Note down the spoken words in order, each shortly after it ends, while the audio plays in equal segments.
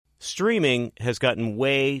Streaming has gotten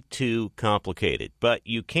way too complicated, but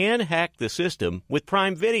you can hack the system with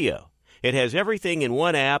Prime Video. It has everything in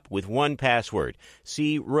one app with one password.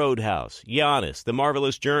 See Roadhouse, Giannis, The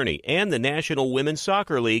Marvelous Journey, and the National Women's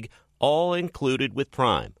Soccer League, all included with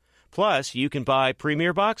Prime. Plus, you can buy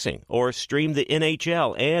Premier Boxing or stream the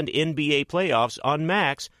NHL and NBA playoffs on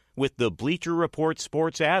Max with the Bleacher Report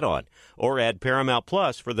Sports add-on, or add Paramount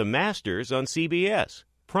Plus for the Masters on CBS.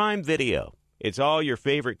 Prime Video. It's all your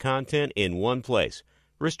favorite content in one place.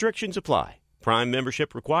 Restrictions apply. Prime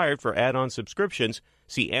membership required for add-on subscriptions.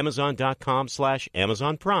 See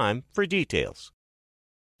Amazon.com/Amazon Prime for details.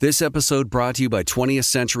 This episode brought to you by 20th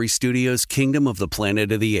Century Studios' Kingdom of the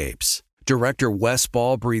Planet of the Apes. Director Wes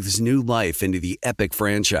Ball breathes new life into the epic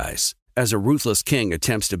franchise. As a ruthless king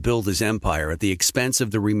attempts to build his empire at the expense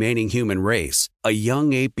of the remaining human race, a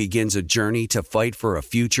young ape begins a journey to fight for a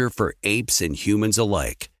future for apes and humans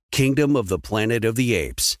alike. Kingdom of the Planet of the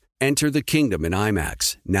Apes. Enter the kingdom in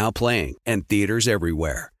IMAX, now playing, and theaters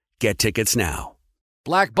everywhere. Get tickets now.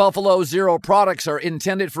 Black Buffalo Zero products are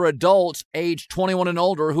intended for adults age 21 and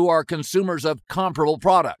older who are consumers of comparable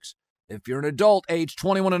products. If you're an adult age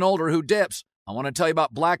 21 and older who dips, I want to tell you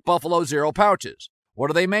about Black Buffalo Zero pouches.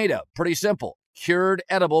 What are they made of? Pretty simple. Cured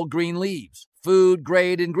edible green leaves.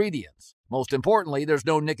 Food-grade ingredients. Most importantly, there's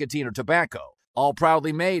no nicotine or tobacco. All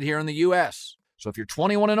proudly made here in the U.S. So if you're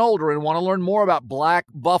 21 and older and want to learn more about Black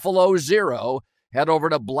Buffalo Zero, head over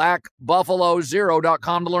to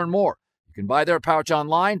blackbuffalozero.com to learn more. You can buy their pouch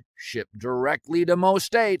online, shipped directly to most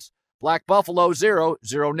states. Black Buffalo Zero,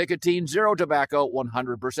 zero nicotine, zero tobacco,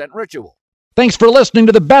 100% ritual. Thanks for listening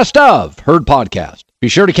to the Best of Herd podcast. Be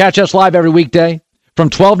sure to catch us live every weekday from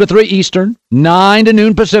 12 to 3 Eastern, 9 to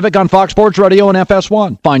noon Pacific on Fox Sports Radio and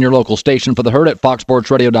FS1. Find your local station for the Herd at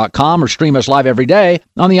foxsportsradio.com or stream us live every day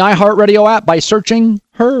on the iHeartRadio app by searching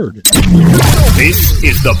Herd. This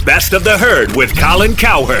is the Best of the Herd with Colin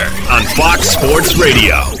Cowherd on Fox Sports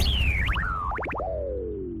Radio.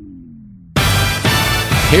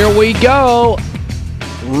 Here we go.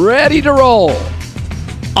 Ready to roll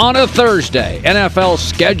on a Thursday. NFL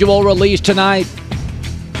schedule released tonight.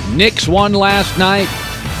 Knicks won last night.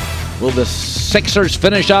 Will the Sixers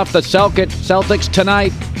finish off the Celtics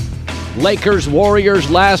tonight? Lakers, Warriors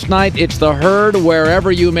last night. It's the Herd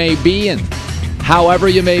wherever you may be and however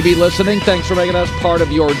you may be listening. Thanks for making us part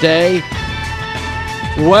of your day.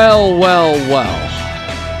 Well.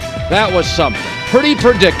 That was something. Pretty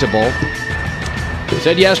predictable. I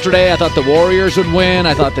said yesterday I thought the Warriors would win.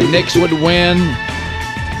 I thought the Knicks would win.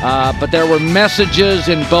 But there were messages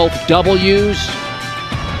in both W's.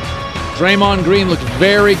 Draymond Green looked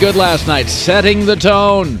very good last night, setting the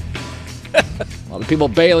tone. A lot of people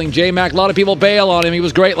bailing. J-Mac, a lot of people bail on him. He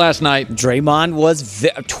was great last night. Draymond was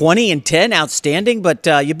 20 and 10, outstanding, but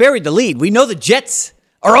you buried the lead. We know the Jets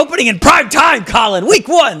are opening in prime time, Colin. Week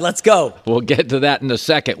 1, let's go. We'll get to that in a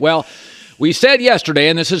second. Well, we said yesterday,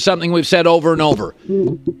 and this is something we've said over and over,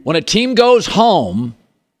 when a team goes home,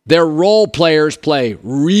 their role players play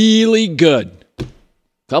really good. A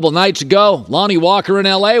couple nights ago, Lonnie Walker in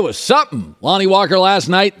L.A. was something. Lonnie Walker last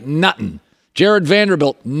night, nothing. Jared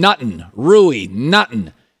Vanderbilt, nothing. Rui,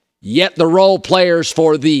 nothing. Yet the role players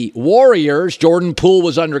for the Warriors, Jordan Poole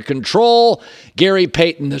was under control. Gary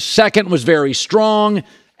Payton II was very strong.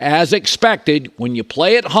 As expected, when you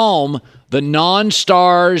play at home, the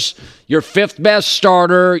non-stars, your fifth best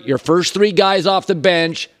starter, your first 3 guys off the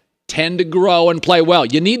bench tend to grow and play well.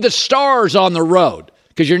 You need the stars on the road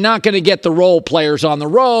because you're not going to get the role players on the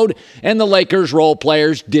road, and the Lakers' role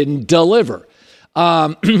players didn't deliver.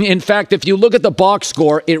 In fact, if you look at the box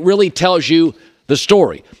score, it really tells you the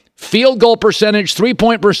story. Field goal percentage,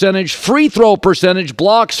 three-point percentage, free throw percentage,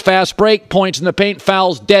 blocks, fast break, points in the paint,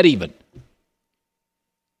 fouls, dead even.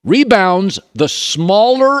 Rebounds, the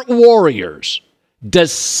smaller Warriors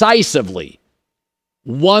decisively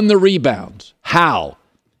won the rebounds. How?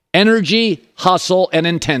 Energy, hustle, and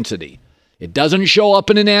intensity. It doesn't show up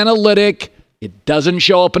in an analytic. It doesn't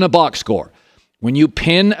show up in a box score. When you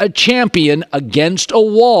pin a champion against a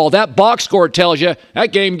wall, that box score tells you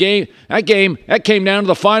that came down to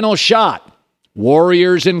the final shot.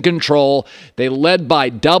 Warriors in control. They led by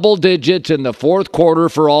double digits in the fourth quarter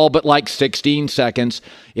for all but like 16 seconds.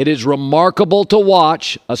 It is remarkable to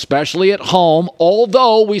watch, especially at home.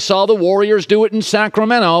 Although we saw the Warriors do it in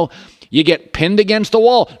Sacramento, you get pinned against the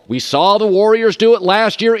wall. We saw the Warriors do it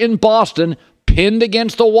last year in Boston, pinned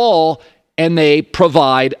against the wall, and they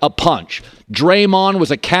provide a punch. Draymond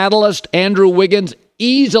was a catalyst. Andrew Wiggins,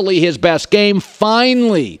 easily his best game,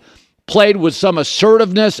 finally played with some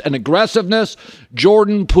assertiveness and aggressiveness.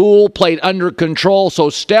 Jordan Poole played under control. So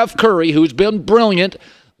Steph Curry, who's been brilliant,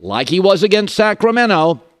 like he was against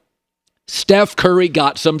Sacramento, Steph Curry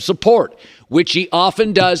got some support, which he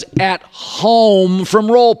often does at home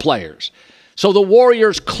from role players. So the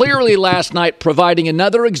Warriors clearly last night providing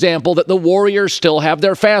another example that the Warriors still have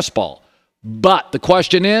their fastball. But the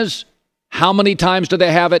question is, how many times do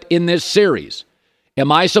they have it in this series?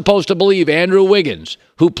 Am I supposed to believe Andrew Wiggins,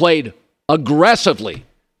 who played aggressively,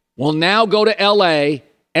 will now go to L.A.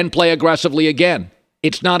 and play aggressively again?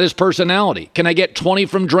 It's not his personality. Can I get 20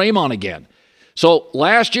 from Draymond again? So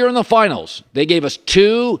last year in the finals, they gave us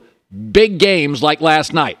 2 big games like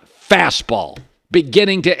last night. Fastball,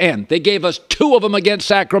 beginning to end. They gave us 2 of them against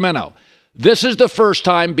Sacramento. This is the first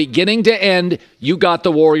time, beginning to end, you got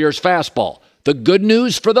the Warriors fastball. The good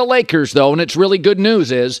news for the Lakers, though, and it's really good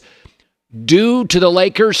news, is due to the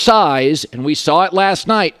Lakers' size, and we saw it last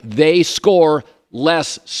night, they score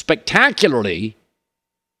less spectacularly.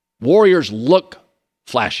 Warriors look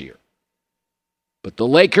flashier. But the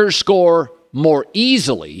Lakers score more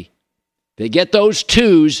easily. They get those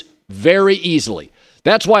 2s very easily.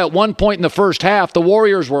 That's why at one point in the first half, the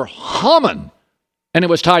Warriors were humming, and it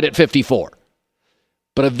was tied at 54.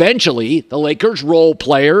 But eventually, the Lakers' role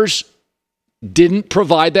players didn't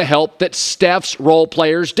provide the help that Steph's role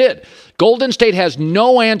players did. Golden State has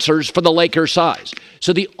no answers for the Lakers' size.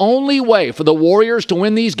 So the only way for the Warriors to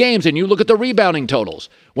win these games, and you look at the rebounding totals,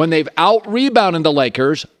 when they've out-rebounded the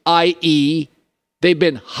Lakers, i.e., they've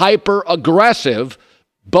been hyper-aggressive,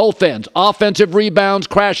 both ends. Offensive rebounds,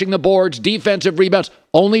 crashing the boards, defensive rebounds.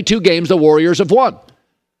 Only 2 games the Warriors have won.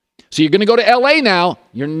 So you're going to go to L.A. now.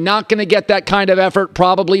 You're not going to get that kind of effort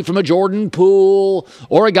probably from a Jordan Poole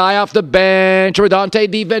or a guy off the bench or Dante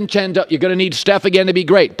DiVincenzo. You're going to need Steph again to be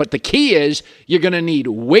great. But the key is you're going to need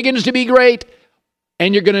Wiggins to be great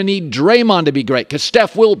and you're going to need Draymond to be great because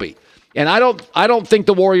Steph will be. And I don't think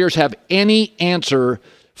the Warriors have any answer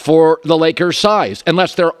for the Lakers' size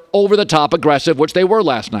unless they're over-the-top aggressive, which they were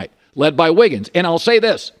last night, led by Wiggins. And I'll say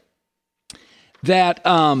this, that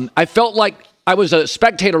I felt like I was a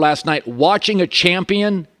spectator last night watching a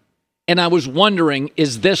champion, and I was wondering,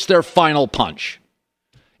 is this their final punch?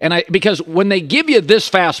 Because when they give you this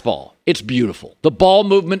fastball, it's beautiful. The ball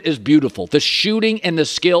movement is beautiful. The shooting and the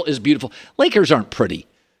skill is beautiful. Lakers aren't pretty.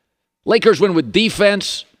 Lakers win with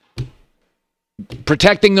defense,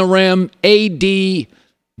 protecting the rim, AD,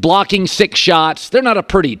 blocking 6 shots. They're not a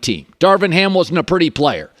pretty team. Darvin Ham wasn't a pretty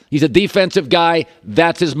player. He's a defensive guy.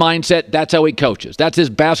 That's his mindset. That's how he coaches. That's his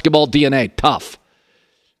basketball DNA. Tough.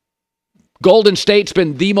 Golden State's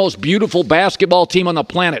been the most beautiful basketball team on the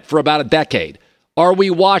planet for about a decade. Are we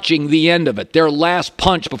watching the end of it? Their last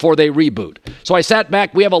punch before they reboot. So I sat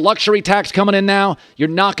back. We have a luxury tax coming in now. You're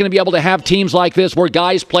not going to be able to have teams like this where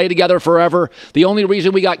guys play together forever. The only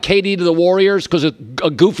reason we got KD to the Warriors because of a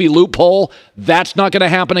goofy loophole. That's not going to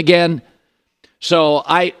happen again. So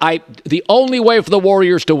the only way for the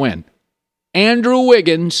Warriors to win, Andrew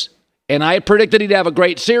Wiggins, and I predicted he'd have a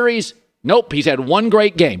great series. Nope, he's had 1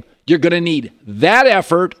 great game. You're going to need that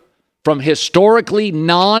effort from historically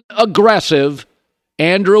non-aggressive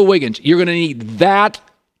Andrew Wiggins. You're going to need that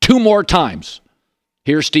 2 more times.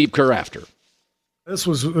 Here's Steve Kerr after. This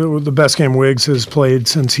was the best game Wiggs has played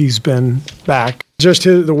since he's been back. Just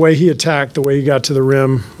the way he attacked, the way he got to the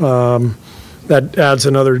rim, that adds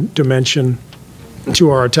another dimension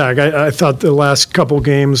to our attack. I thought the last couple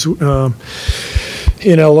games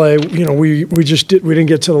in LA, we didn't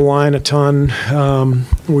get to the line a ton.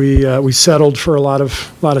 We settled for a lot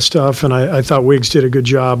of stuff, and I thought Wiggs did a good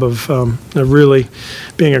job of really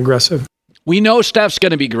being aggressive. We know Steph's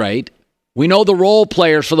going to be great. We know the role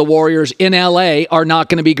players for the Warriors in LA are not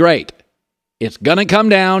going to be great. It's going to come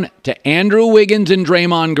down to Andrew Wiggins and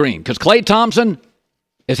Draymond Green because Klay Thompson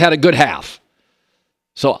has had a good half.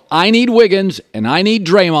 So I need Wiggins and I need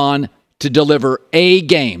Draymond to deliver A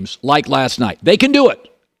games like last night. They can do it.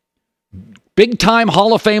 Big-time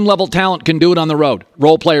Hall of Fame level talent can do it on the road.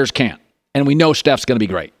 Role players can't. And we know Steph's going to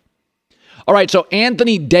be great. All right, so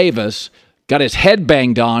Anthony Davis got his head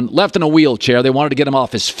banged on, left in a wheelchair. They wanted to get him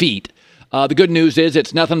off his feet. The good news is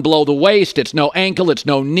it's nothing below the waist. It's no ankle. It's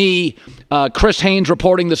no knee. Chris Haynes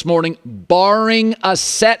reporting this morning, barring a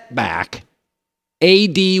setback,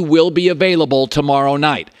 AD will be available tomorrow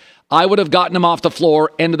night. I would have gotten him off the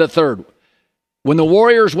floor end of the third. When the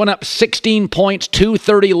Warriors went up 16 points,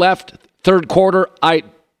 2:30 left, third quarter, I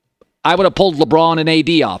would have pulled LeBron and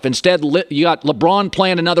AD off. Instead, you got LeBron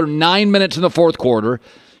playing another 9 minutes in the fourth quarter.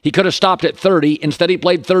 He could have stopped at 30. Instead, he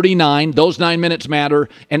played 39. Those 9 minutes matter,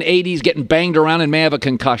 and AD's getting banged around and may have a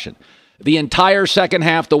concussion. The entire second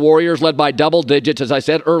half, the Warriors led by double digits, as I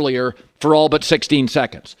said earlier, for all but 16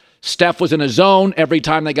 seconds. Steph was in a zone every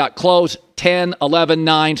time they got close. 10, 11,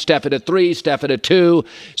 9, Steph at a 3, Steph at a 2.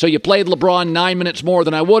 So you played LeBron 9 minutes more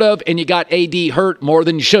than I would have, and you got AD hurt more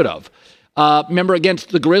than you should have. Remember against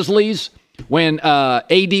the Grizzlies when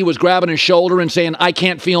AD was grabbing his shoulder and saying, I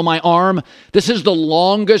can't feel my arm? This is the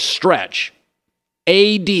longest stretch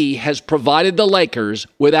AD has provided the Lakers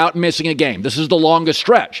without missing a game. This is the longest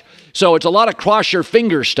stretch. So it's a lot of cross your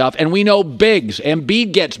fingers stuff, and we know Biggs,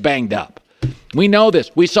 Embiid gets banged up. We know this.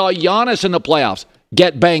 We saw Giannis in the playoffs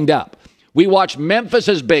get banged up. We watched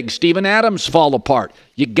Memphis's bigs, Steven Adams, fall apart.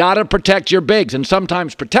 You got to protect your bigs, and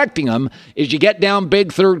sometimes protecting them is you get down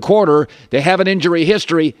big third quarter, they have an injury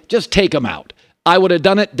history, just take them out. I would have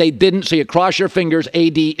done it. They didn't, so you cross your fingers.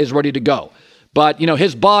 AD is ready to go. But,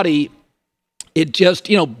 his body, it just,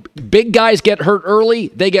 big guys get hurt early,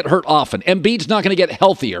 they get hurt often. Embiid's not going to get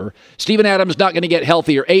healthier. Steven Adams is not going to get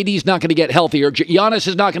healthier. AD's not going to get healthier. Giannis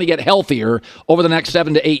is not going to get healthier over the next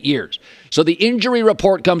 7 to 8 years. So the injury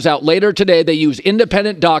report comes out later today. They use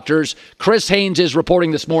independent doctors. Chris Haynes is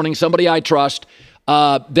reporting this morning, somebody I trust,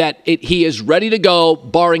 that he is ready to go,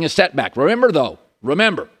 barring a setback. Remember,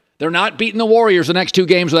 they're not beating the Warriors the next 2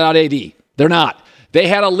 games without AD. They're not. They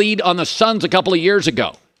had a lead on the Suns a couple of years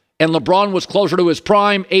ago, and LeBron was closer to his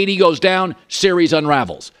prime. AD goes down, series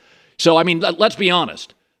unravels. So, let's be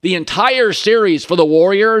honest. The entire series for the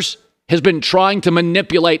Warriors has been trying to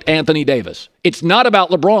manipulate Anthony Davis. It's not about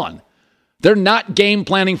LeBron. They're not game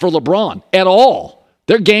planning for LeBron at all.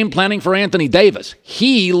 They're game planning for Anthony Davis.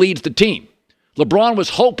 He leads the team. LeBron was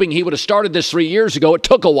hoping he would have started this 3 years ago. It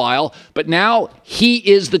took a while, but now he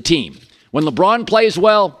is the team. When LeBron plays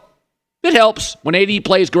well, it helps. When AD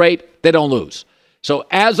plays great, they don't lose. So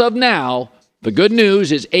as of now, the good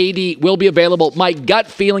news is AD will be available. My gut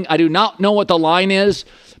feeling, I do not know what the line is.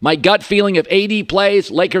 My gut feeling, if AD plays,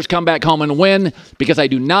 Lakers come back home and win, because I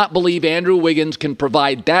do not believe Andrew Wiggins can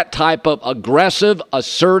provide that type of aggressive,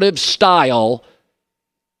 assertive style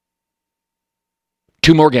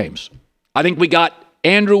 2 more games. I think we got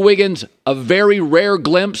Andrew Wiggins a very rare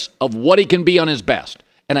glimpse of what he can be on his best.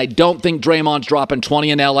 And I don't think Draymond's dropping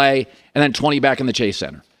 20 in L.A. and then 20 back in the Chase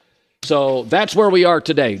Center. So that's where we are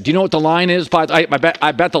today. Do you know what the line is? I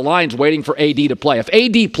bet the line's waiting for AD to play. If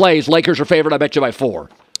AD plays, Lakers are favored, I bet you by 4.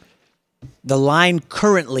 The line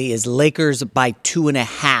currently is Lakers by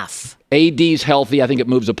 2.5. AD's healthy. I think it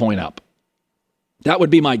moves a point up. That would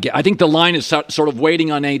be my guess. I think the line is sort of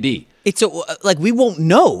waiting on AD. It's we won't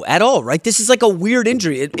know at all, right? This is like a weird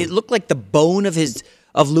injury. It looked like the bone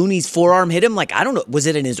of Looney's forearm hit him. I don't know. Was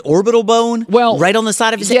it in his orbital bone? Well, right on the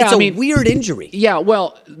side of his head? It's a weird injury. Yeah,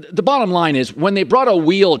 well, the bottom line is when they brought a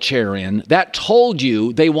wheelchair in, that told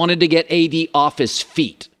you they wanted to get AD off his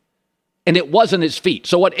feet. And it wasn't his feet.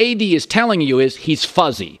 So what AD is telling you is he's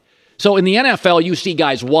fuzzy. So in the NFL, you see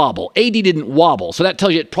guys wobble. AD didn't wobble. So that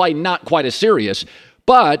tells you it's probably not quite as serious.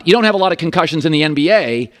 But you don't have a lot of concussions in the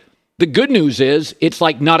NBA. The good news is it's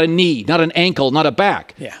like not a knee, not an ankle, not a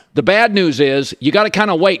back. Yeah. The bad news is you got to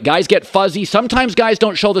kind of wait. Guys get fuzzy. Sometimes guys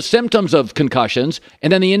don't show the symptoms of concussions,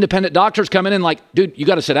 and then the independent doctors come in and dude, you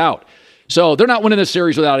got to sit out. So they're not winning the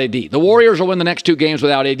series without AD. The Warriors will win the next 2 games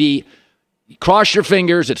without AD. Cross your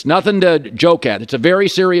fingers. It's nothing to joke at. It's a very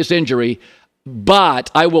serious injury.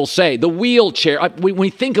 But I will say, the wheelchair, when we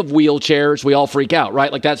think of wheelchairs, we all freak out,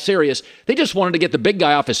 right? Like, that's serious. They just wanted to get the big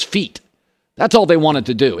guy off his feet. That's all they wanted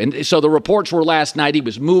to do. And so the reports were last night he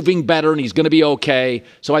was moving better and he's going to be okay.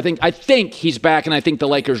 So I think he's back, and I think the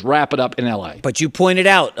Lakers wrap it up in L.A. But you pointed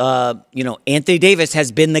out, Anthony Davis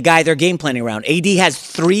has been the guy they're game planning around. AD has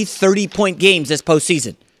 3 30-point games this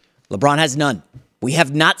postseason. LeBron has none. We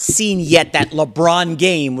have not seen yet that LeBron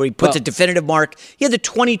game where he puts a definitive mark. He had the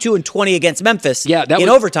 22 and 20 against Memphis in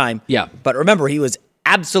overtime. Yeah. But remember, he was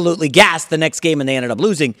absolutely gassed the next game, and they ended up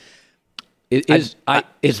losing. Is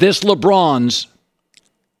this LeBron's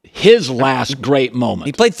his last great moment?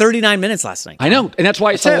 He played 39 minutes last night. I know, and that's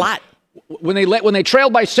why I said a lot. When they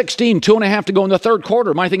trailed by 16, 2.5 to go in the third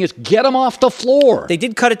quarter, my thing is get him off the floor. They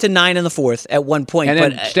did cut it to 9 in the fourth at one point, and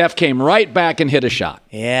then Steph came right back and hit a shot.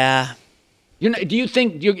 Yeah. Do you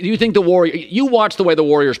think the Warriors? You watched the way the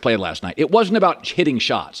Warriors played last night. It wasn't about hitting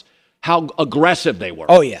shots. How aggressive they were.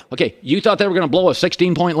 Oh yeah. Okay, you thought they were going to blow a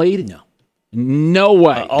 16-point lead? No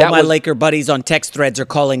way. All my Laker buddies on text threads are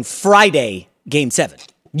calling Friday Game 7.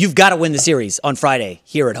 You've got to win the series on Friday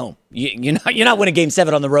here at home. You're not winning Game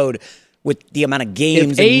 7 on the road with the amount of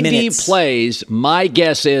games and minutes. If AD plays, my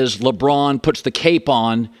guess is LeBron puts the cape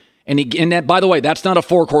on. And that, by the way, that's not a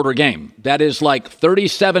 4-quarter game. That is like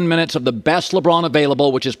 37 minutes of the best LeBron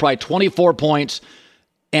available, which is probably 24 points,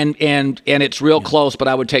 and it's real close. But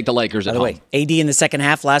I would take the Lakers at home. By the way, AD in the second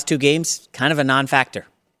half, last 2 games, kind of a non-factor.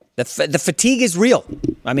 The fatigue is real.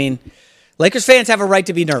 I mean, Lakers fans have a right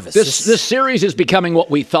to be nervous. This series is becoming what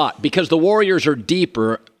we thought because the Warriors are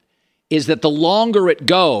deeper, is that the longer it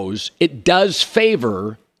goes, it does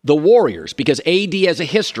favor the Warriors because AD has a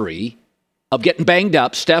history of getting banged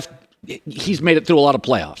up. Steph, he's made it through a lot of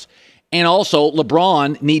playoffs. And also,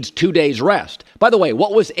 LeBron needs 2 days rest. By the way,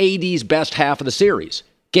 what was AD's best half of the series?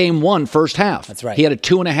 Game 1, first half. That's right. He had a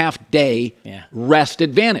 2.5 day rest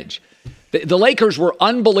advantage. The Lakers were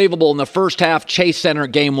unbelievable in the first half, Chase Center,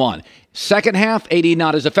 Game 1. Second half, AD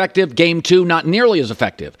not as effective. Game 2, not nearly as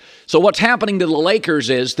effective. So what's happening to the Lakers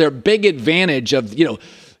is their big advantage of,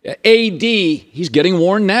 AD, he's getting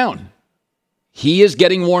worn down. He is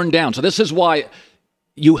getting worn down. So this is why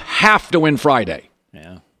you have to win Friday.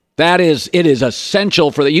 Yeah. It is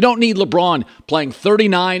essential for that. You don't need LeBron playing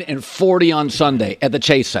 39 and 40 on Sunday at the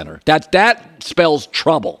Chase Center. That spells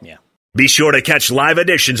trouble. Yeah. Be sure to catch live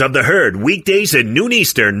editions of The Herd weekdays at noon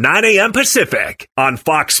Eastern, 9 a.m. Pacific on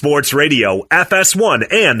Fox Sports Radio,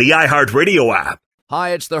 FS1, and the iHeartRadio app. Hi,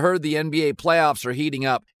 it's The Herd. The NBA playoffs are heating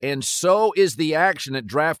up, and so is the action at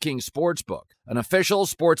DraftKings Sportsbook, an official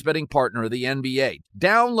sports betting partner of the NBA.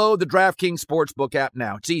 Download the DraftKings Sportsbook app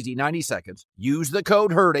now. It's easy, 90 seconds. Use the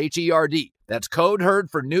code HERD, H-E-R-D. That's code HERD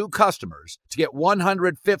for new customers to get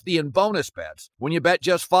 $150 in bonus bets when you bet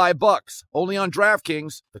just $5. Only on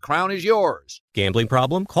DraftKings. The crown is yours. Gambling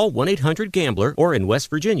problem? Call 1-800-GAMBLER or in West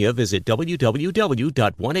Virginia, visit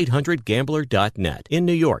www.1800gambler.net. In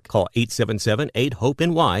New York, call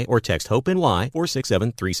 877-8-HOPE-NY or text HOPE-NY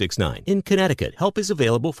 467-369. In Connecticut, help is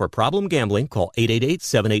available for problem gambling. Call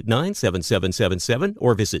 888-789-7777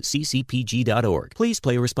 or visit ccpg.org. Please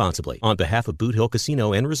play responsibly. On behalf of Boot Hill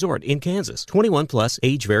Casino and Resort in Kansas, 21 plus,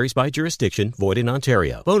 age varies by jurisdiction, void in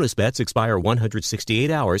Ontario. Bonus bets expire 168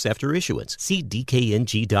 hours after issuance. See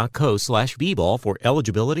dkng.co/bball for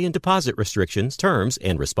eligibility and deposit restrictions, terms,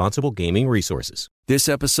 and responsible gaming resources. This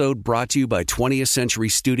episode brought to you by 20th Century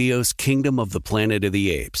Studios' Kingdom of the Planet of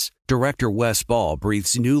the Apes. Director Wes Ball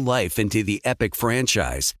breathes new life into the epic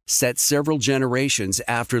franchise, set several generations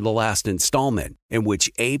after the last installment, in which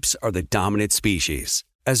apes are the dominant species.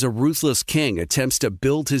 As a ruthless king attempts to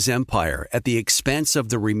build his empire at the expense of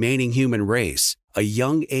the remaining human race, a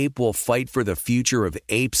young ape will fight for the future of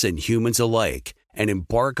apes and humans alike and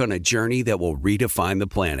embark on a journey that will redefine the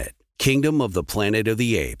planet. Kingdom of the Planet of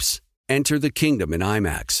the Apes. Enter the kingdom in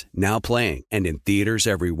IMAX, now playing and in theaters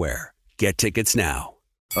everywhere. Get tickets now.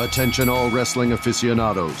 Attention all wrestling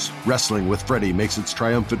aficionados. Wrestling with Freddie makes its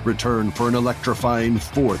triumphant return for an electrifying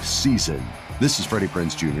 4th season. This is Freddie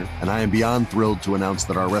Prinze Jr., and I am beyond thrilled to announce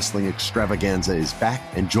that our wrestling extravaganza is back,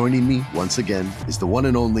 and joining me once again is the one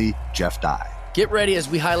and only Jeff Dye. Get ready as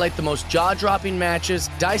we highlight the most jaw-dropping matches,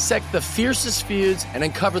 dissect the fiercest feuds, and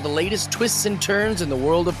uncover the latest twists and turns in the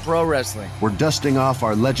world of pro wrestling. We're dusting off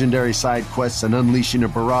our legendary side quests and unleashing a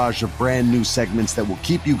barrage of brand new segments that will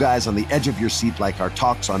keep you guys on the edge of your seat like our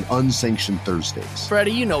talks on Unsanctioned Thursdays.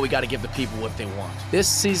 Freddie, you know we got to give the people what they want. This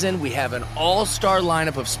season, we have an all-star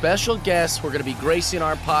lineup of special guests who are going to be gracing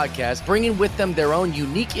our podcast, bringing with them their own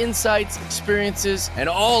unique insights, experiences, and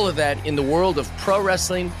all of that in the world of pro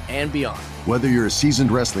wrestling and beyond. Whether you're a seasoned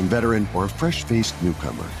wrestling veteran or a fresh-faced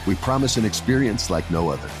newcomer, we promise an experience like no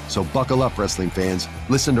other. So buckle up, wrestling fans.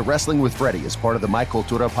 Listen to Wrestling with Freddie as part of the My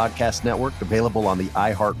Cultura Podcast Network, available on the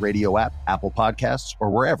iHeartRadio app, Apple Podcasts, or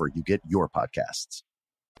wherever you get your podcasts.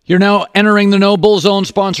 You're now entering the No Bull Zone,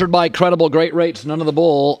 sponsored by Credible. Great rates, none of the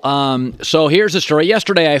bull. So here's the story.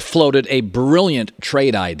 Yesterday, I floated a brilliant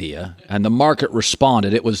trade idea, and the market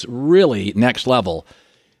responded. It was really next level.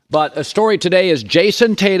 But a story today is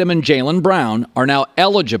Jason Tatum and Jaylen Brown are now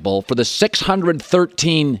eligible for the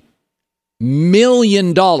 $613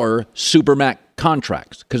 million Supermax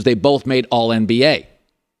contracts because they both made All-NBA.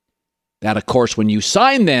 That, of course, when you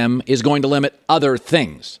sign them, is going to limit other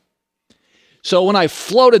things. So when I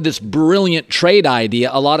floated this brilliant trade idea,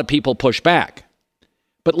 a lot of people pushed back.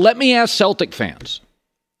 But let me ask Celtic fans.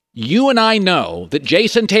 You and I know that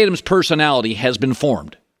Jason Tatum's personality has been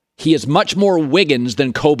formed. He is much more Wiggins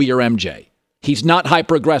than Kobe or MJ. He's not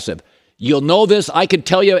hyper-aggressive. You'll know this. I could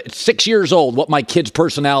tell you at 6 years old what my kids'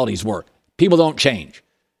 personalities were. People don't change.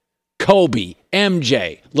 Kobe,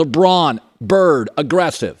 MJ, LeBron, Bird,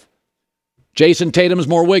 aggressive. Jason Tatum's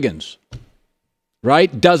more Wiggins,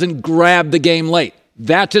 right? Doesn't grab the game late.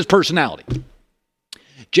 That's his personality.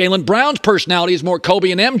 Jaylen Brown's personality is more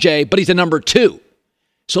Kobe and MJ, but he's a number 2.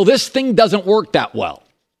 So this thing doesn't work that well.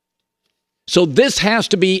 So this has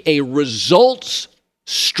to be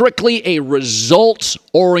strictly a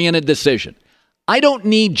results-oriented decision. I don't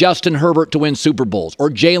need Justin Herbert to win Super Bowls or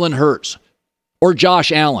Jalen Hurts or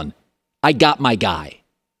Josh Allen. I got my guy.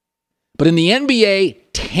 But in the NBA,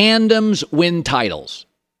 tandems win titles.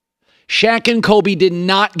 Shaq and Kobe did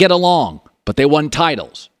not get along, but they won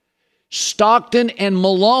titles. Stockton and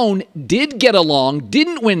Malone did get along,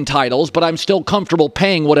 didn't win titles, but I'm still comfortable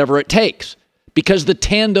paying whatever it takes because the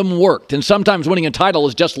tandem worked. And sometimes winning a title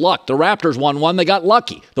is just luck. The Raptors won one, they got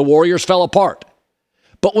lucky. The Warriors fell apart.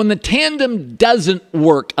 But when the tandem doesn't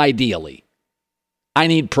work ideally, I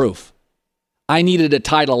need proof. I needed a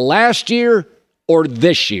title last year or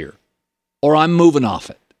this year, or I'm moving off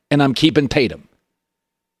it, and I'm keeping Tatum.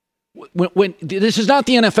 When this is not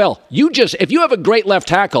the NFL. If you have a great left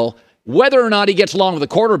tackle, whether or not he gets along with the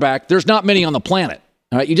quarterback, there's not many on the planet.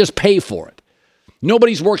 All right, you just pay for it.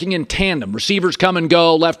 Nobody's working in tandem. Receivers come and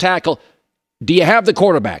go, left tackle. Do you have the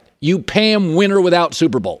quarterback? You pay him winner without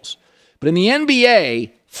Super Bowls. But in the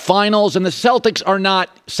NBA finals, and the Celtics are not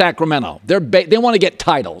Sacramento. They want to get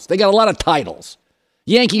titles. They got a lot of titles.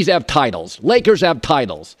 Yankees have titles. Lakers have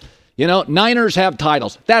titles. Niners have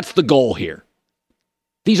titles. That's the goal here.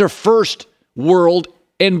 These are first world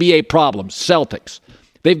NBA problems, Celtics.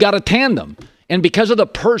 They've got a tandem. And because of the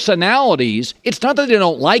personalities, it's not that they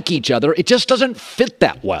don't like each other. It just doesn't fit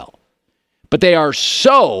that well. But they are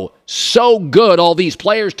so good, all these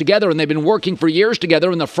players together, and they've been working for years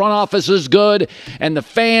together, and the front office is good, and the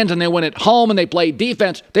fans, and they win at home, and they play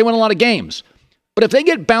defense. They win a lot of games. But if they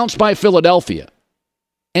get bounced by Philadelphia,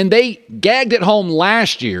 and they gagged at home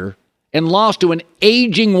last year and lost to an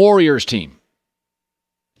aging Warriors team,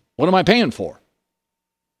 what am I paying for?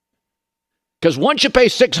 Because once you pay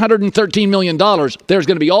 $613 million, there's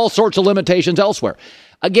going to be all sorts of limitations elsewhere.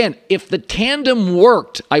 Again, if the tandem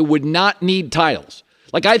worked, I would not need titles.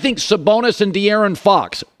 Like I think Sabonis and De'Aaron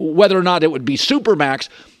Fox, whether or not it would be Supermax,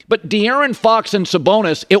 but De'Aaron Fox and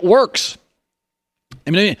Sabonis, it works.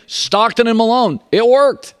 I mean, Stockton and Malone, it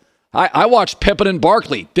worked. I watched Pippen and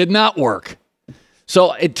Barkley, did not work.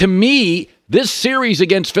 So to me, this series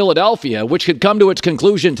against Philadelphia, which could come to its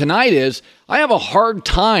conclusion tonight, is I have a hard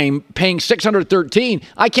time paying $613.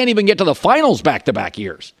 I can't even get to the finals back-to-back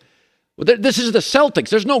years. This is the Celtics.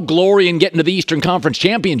 There's no glory in getting to the Eastern Conference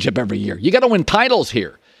Championship every year. You got to win titles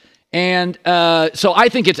here. And so I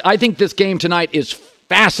think this game tonight is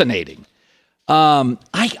fascinating.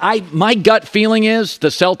 My gut feeling is the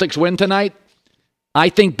Celtics win tonight. I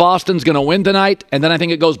think Boston's going to win tonight, and then I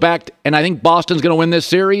think it goes back, and I think Boston's going to win this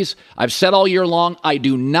series. I've said all year long, I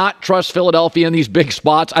do not trust Philadelphia in these big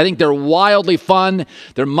spots. I think they're wildly fun.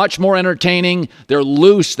 They're much more entertaining. They're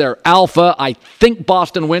loose. They're alpha. I think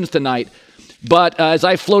Boston wins tonight. But as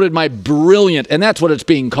I floated my brilliant, and that's what it's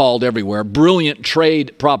being called everywhere, brilliant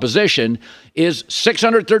trade proposition, is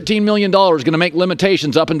 $613 million going to make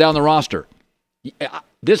limitations up and down the roster.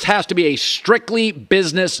 This has to be a strictly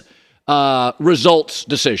business results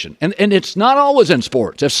decision. And it's not always in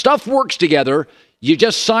sports. If stuff works together, you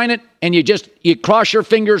just sign it and you cross your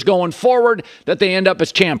fingers going forward that they end up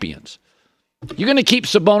as champions. You're going to keep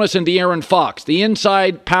Sabonis and De'Aaron Fox, the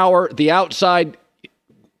inside power, the outside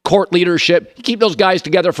court leadership. You keep those guys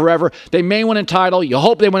together forever. They may win a title. You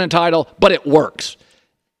hope they win a title, but it works.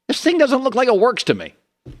 This thing doesn't look like it works to me.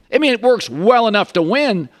 I mean, it works well enough to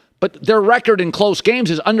win, but their record in close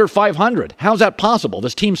games is under 500. How's that possible?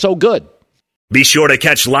 This team's so good. Be sure to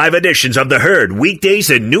catch live editions of The Herd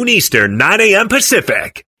weekdays at noon Eastern, 9 a.m.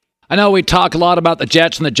 Pacific. I know we talk a lot about the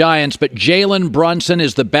Jets and the Giants, but Jalen Brunson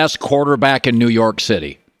is the best quarterback in New York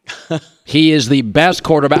City. He is the best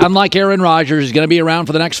quarterback. Unlike Aaron Rodgers, he's going to be around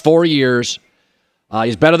for the next 4 years.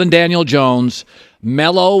 He's better than Daniel Jones.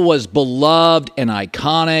 Melo was beloved and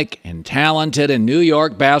iconic and talented, and New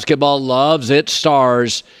York basketball loves its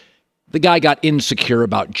stars. The guy got insecure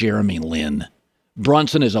about Jeremy Lin.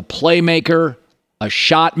 Brunson is a playmaker, a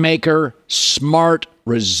shot maker, smart,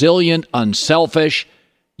 resilient, unselfish.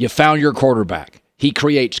 You found your quarterback. He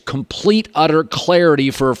creates complete, utter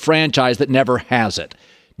clarity for a franchise that never has it.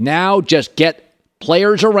 Now just get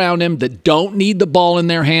players around him that don't need the ball in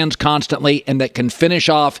their hands constantly and that can finish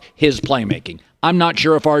off his playmaking. I'm not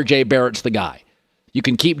sure if R.J. Barrett's the guy. You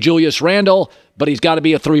can keep Julius Randle, but he's got to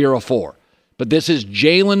be a 3 or a 4. But this is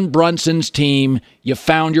Jalen Brunson's team. You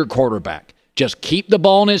found your quarterback. Just keep the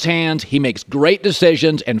ball in his hands. He makes great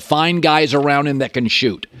decisions and find guys around him that can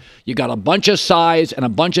shoot. You got a bunch of size and a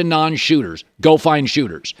bunch of non-shooters. Go find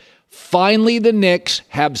shooters. Finally, the Knicks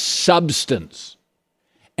have substance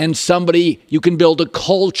and somebody you can build a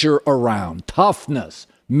culture around. Toughness,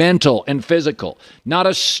 mental and physical. Not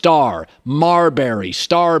a star. Marbury,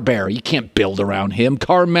 Starberry. You can't build around him.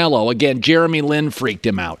 Carmelo, again, Jeremy Lin freaked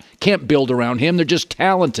him out. Can't build around him. They're just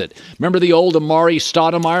talented. Remember the old Amari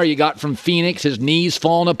Stoudemire you got from Phoenix? His knees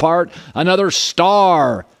falling apart. Another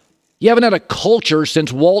star. You haven't had a culture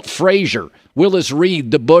since Walt Frazier, Willis Reed,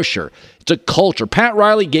 the Busher. It's a culture. Pat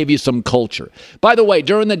Riley gave you some culture. By the way,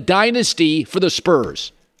 during the dynasty for the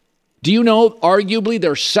Spurs, do you know arguably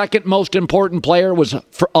their second most important player was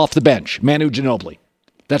off the bench, Manu Ginobili?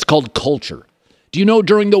 That's called culture. Do you know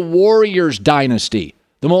during the Warriors dynasty,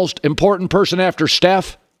 the most important person after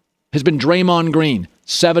Steph has been Draymond Green,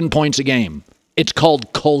 7 points a game. It's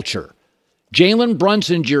called culture. Jalen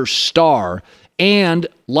Brunson's your star, and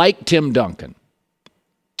like Tim Duncan,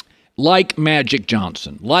 like Magic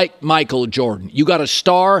Johnson, like Michael Jordan, you got a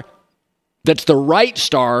star that's the right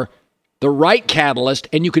catalyst,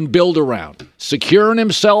 and you can build around. Secure in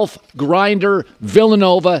himself, grinder,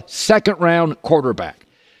 Villanova, second-round quarterback.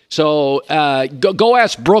 So go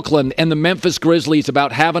ask Brooklyn and the Memphis Grizzlies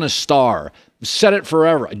about having a star. I've said it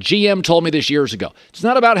forever. A GM told me this years ago. It's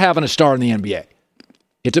not about having a star in the NBA.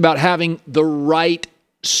 It's about having the right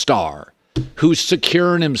star who's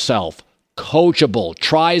secure in himself, coachable,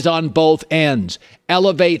 tries on both ends,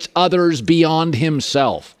 elevates others beyond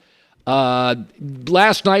himself.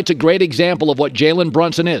 Last night's a great example of what Jalen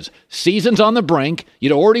Brunson is. Season's on the brink.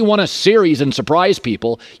 You'd already won a series and surprised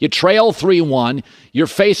people. You trail 3-1. You're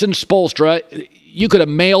facing Spoelstra. You could have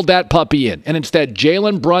mailed that puppy in. And instead,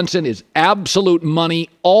 Jalen Brunson is absolute money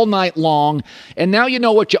all night long. And now you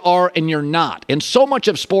know what you are and you're not. And so much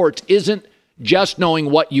of sports isn't just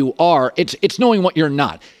knowing what you are. It's knowing what you're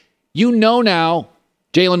not. You know now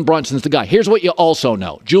Jalen Brunson's the guy. Here's what you also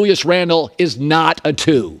know. Julius Randle is not a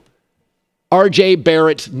 2. R.J.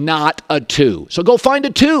 Barrett's not a 2. So go find a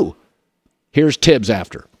 2. Here's Tibbs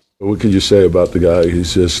after. What can you say about the guy?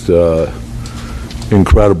 He's just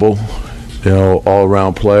incredible,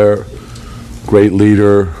 all-around player, great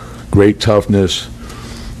leader, great toughness,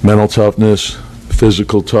 mental toughness,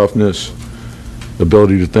 physical toughness,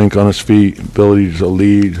 ability to think on his feet, ability to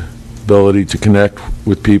lead, ability to connect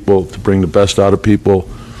with people, to bring the best out of people.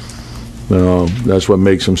 That's what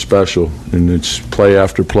makes him special, and it's play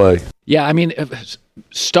after play. Yeah, I mean,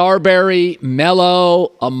 Starberry,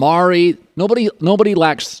 Melo, Amari,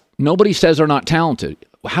 nobody says they're not talented.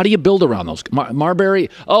 How do you build around those? Marbury,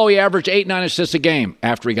 he averaged 8-9 assists a game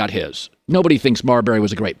after he got his. Nobody thinks Marbury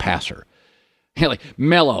was a great passer. Like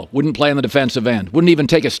Melo wouldn't play on the defensive end, wouldn't even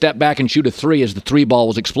take a step back and shoot a 3 as the 3 ball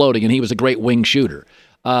was exploding, and he was a great wing shooter.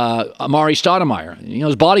 Amari Stoudemire,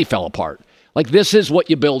 his body fell apart. Like, this is what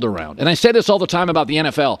you build around. And I say this all the time about the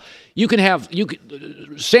NFL.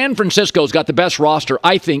 San Francisco's got the best roster,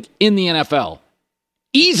 I think, in the NFL.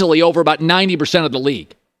 Easily over about 90% of the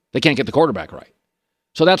league. They can't get the quarterback right.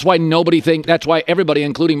 So that's why that's why everybody,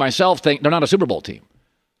 including myself, think they're not a Super Bowl team.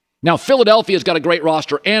 Now, Philadelphia's got a great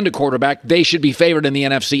roster and a quarterback. They should be favored in the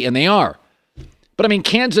NFC, and they are. But,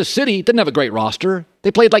 Kansas City didn't have a great roster.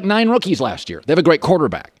 They played like 9 rookies last year. They have a great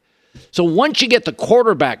quarterback. So once you get the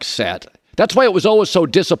quarterback set, that's why it was always so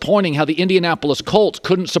disappointing how the Indianapolis Colts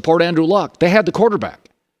couldn't support Andrew Luck. They had the quarterback.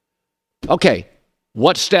 Okay,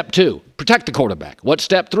 what's step 2? Protect the quarterback. What's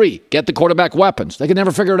step 3? Get the quarterback weapons. They could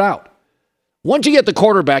never figure it out. Once you get the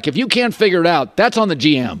quarterback, if you can't figure it out, that's on the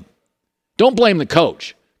GM. Don't blame the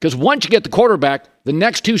coach, because once you get the quarterback, the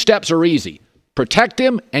next 2 steps are easy. Protect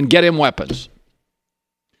him and get him weapons.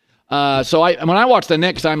 So when I watch the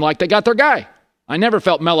Knicks, I'm like, they got their guy. I never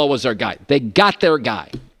felt Melo was their guy. They got their guy.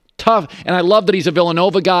 Tough, and I love that he's a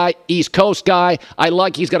Villanova guy, East Coast guy. I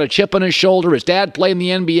like he's got a chip on his shoulder. His dad played in the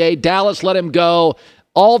NBA. Dallas let him go.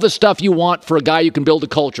 All the stuff you want for a guy you can build a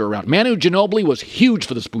culture around. Manu Ginobili was huge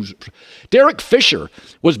for the Spurs. Derek Fisher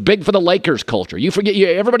was big for the Lakers culture. You forget,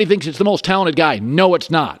 everybody thinks it's the most talented guy. No,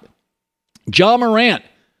 it's not. Ja Morant,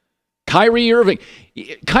 Kyrie Irving.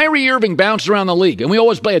 Kyrie Irving bounced around the league, and we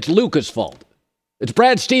always play it's Luka's fault. It's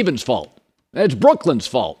Brad Stevens' fault. It's Brooklyn's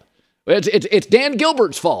fault. It's Dan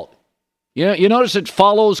Gilbert's fault. You notice it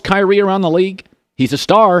follows Kyrie around the league? He's a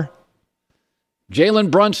star.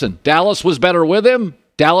 Jalen Brunson. Dallas was better with him.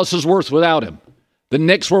 Dallas is worse without him. The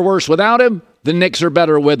Knicks were worse without him. The Knicks are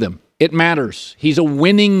better with him. It matters. He's a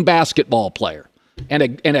winning basketball player and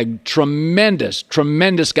a tremendous,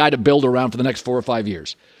 tremendous guy to build around for the next 4 or 5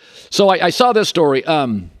 years. So I saw this story.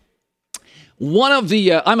 One of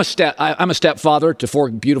the I'm a stepfather to 4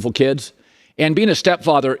 beautiful kids. And being a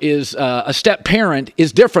stepfather is a step-parent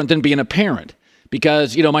is different than being a parent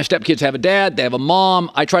because, my stepkids have a dad, they have a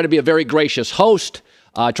mom. I try to be a very gracious host.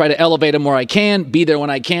 I try to elevate them where I can, be there when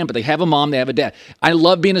I can, but they have a mom, they have a dad. I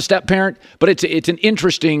love being a step-parent, but it's an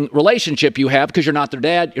interesting relationship you have because you're not their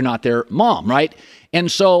dad, you're not their mom, right?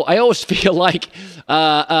 And so I always feel like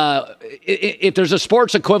if there's a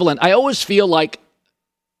sports equivalent, I always feel like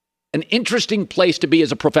an interesting place to be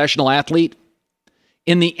as a professional athlete.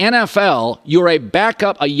 In the NFL, you're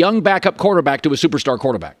a young backup quarterback to a superstar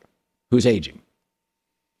quarterback. who's aging.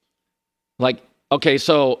 Like, okay,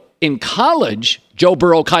 so in college, Joe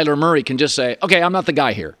Burrow, Kyler Murray can just say, okay, I'm not the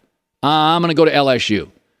guy here. I'm going to go to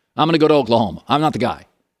LSU. I'm going to go to Oklahoma. I'm not the guy.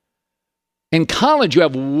 In college, you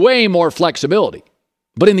have way more flexibility.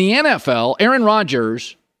 But in the NFL, Aaron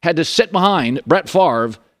Rodgers had to sit behind Brett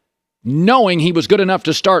Favre knowing he was good enough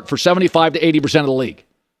to start for 75 to 80% of the league.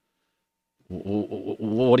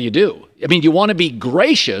 What do you do? I mean, you want to be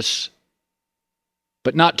gracious,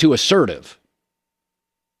 but not too assertive.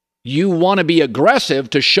 You want to be aggressive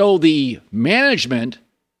to show the management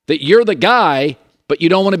that you're the guy, but you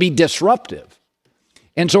don't want to be disruptive.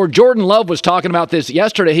 And so Jordan Love was talking about this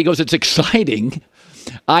yesterday. He goes, it's exciting.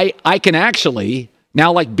 I can actually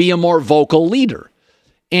now like be a more vocal leader.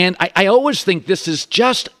 And I always think this is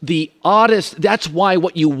just the oddest. That's why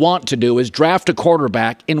what you want to do is draft a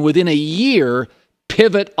quarterback and within a year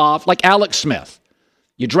pivot off like Alex Smith.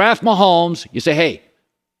 You draft Mahomes, you say, hey,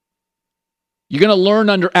 you're going to learn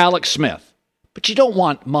under Alex Smith. But you don't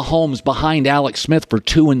want Mahomes behind Alex Smith for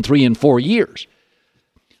 2 and 3 and 4 years.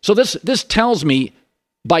 So this tells me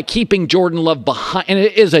by keeping Jordan Love behind, and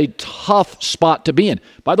it is a tough spot to be in.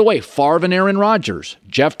 By the way, Favre and Aaron Rodgers,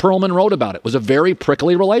 Jeff Pearlman wrote about it, was a very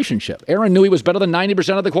prickly relationship. Aaron knew he was better than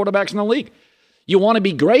 90% of the quarterbacks in the league. You want to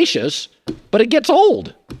be gracious, but it gets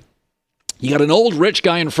old. You got an old rich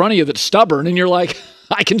guy in front of you that's stubborn, and you're like,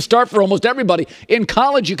 I can start for almost everybody. In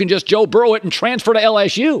college, you can just Joe Burrow it and transfer to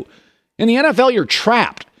LSU. In the NFL, you're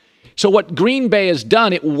trapped. So what Green Bay has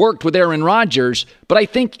done, it worked with Aaron Rodgers, but I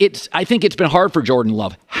think it's been hard for Jordan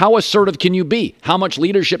Love. How assertive can you be? How much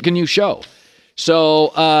leadership can you show?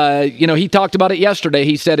 So, he talked about it yesterday.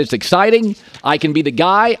 He said, it's exciting. I can be the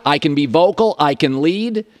guy. I can be vocal. I can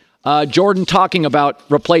lead. Jordan talking about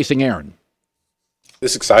replacing Aaron.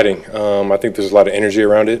 It's exciting. I think there's a lot of energy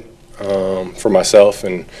around it for myself,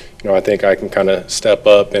 and I think I can kind of step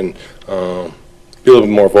up and be a little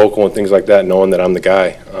bit more vocal and things like that, knowing that I'm the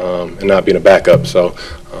guy and not being a backup. So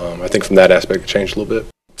I think from that aspect, it changed a little bit.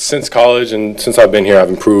 Since college and since I've been here, I've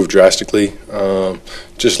improved drastically.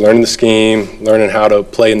 Just learning the scheme, learning how to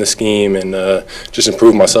play in the scheme, and just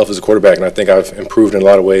improve myself as a quarterback. And I think I've improved in a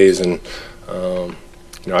lot of ways. And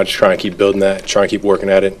I just try and keep building that, try and keep working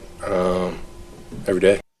at it every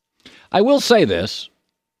day. I will say this.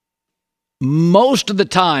 Most of the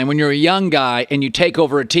time when you're a young guy and you take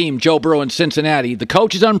over a team, Joe Burrow in Cincinnati, the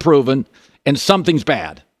coach is unproven and something's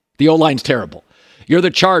bad. The O-line's terrible. You're the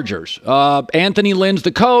Chargers. Anthony Lynn's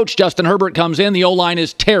the coach. Justin Herbert comes in. The O-line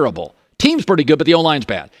is terrible. Team's pretty good, but the O-line's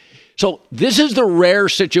bad. So this is the rare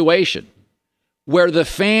situation where the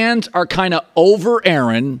fans are kind of over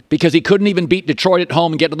Aaron because he couldn't even beat Detroit at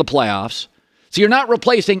home and get to the playoffs. So you're not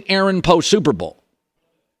replacing Aaron post-Super Bowl.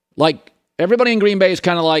 Like, everybody in Green Bay is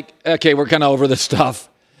kind of like, okay, we're kind of over this stuff.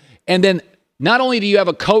 And then not only do you have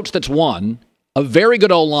a coach that's won, a very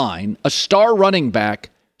good O-line, a star running back,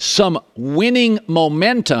 some winning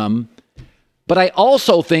momentum, but I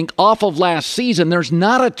also think off of last season, there's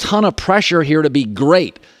not a ton of pressure here to be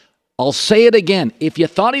great. I'll say it again. If you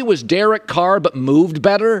thought he was Derek Carr but moved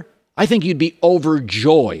better, I think you'd be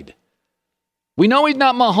overjoyed. We know he's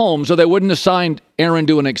not Mahomes, so they wouldn't have signed Aaron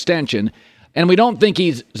to an extension. And we don't think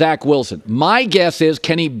he's Zach Wilson. My guess is,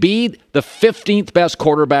 can he be the 15th best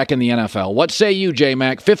quarterback in the NFL? What say you,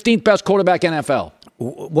 J-Mac? 15th best quarterback in NFL.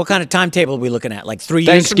 What kind of timetable are we looking at? Like 3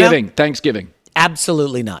 years from now? Thanksgiving.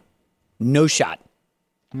 Absolutely not. No shot.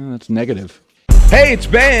 Oh, that's negative. Hey, it's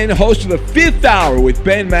Ben, host of The Fifth Hour with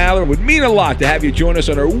Ben Maller. It would mean a lot to have you join us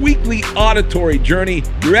on our weekly auditory journey.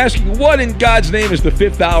 You're asking, what in God's name is The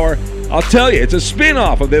Fifth Hour? I'll tell you, it's a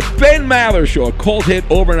spin-off of the Ben Maller Show, a cult hit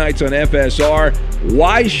overnights on FSR.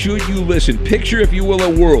 Why should you listen? Picture, if you will,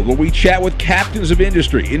 a world where we chat with captains of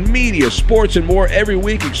industry in media, sports, and more every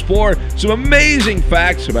week. Explore some amazing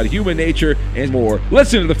facts about human nature and more.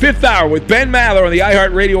 Listen to The Fifth Hour with Ben Maller on the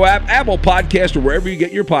iHeartRadio app, Apple Podcast, or wherever you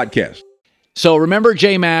get your podcasts. So remember,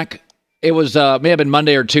 J-Mac, it was may have been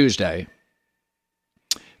Monday or Tuesday,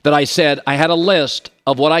 that I said I had a list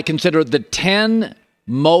of what I consider the 10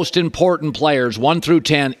 most important players, 1 through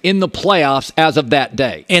 10, in the playoffs as of that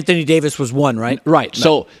day. Anthony Davis was 1, right? Right. No.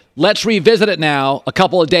 So let's revisit it now a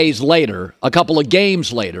couple of days later, a couple of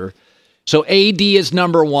games later. So AD is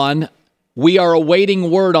number 1. We are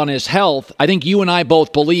awaiting word on his health. I think you and I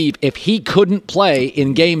both believe if he couldn't play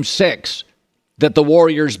in Game 6, that the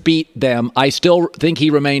Warriors beat them. I still think he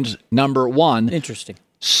remains number 1. Interesting.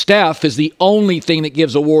 Steph is the only thing that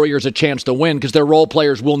gives the Warriors a chance to win because their role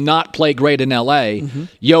players will not play great in L.A. Mm-hmm.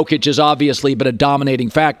 Jokic has obviously been a dominating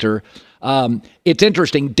factor. It's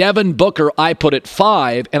interesting. Devin Booker, I put at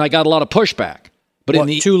 5, and I got a lot of pushback. But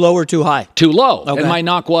too low or too high? Too low. Okay. And my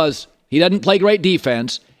knock was he doesn't play great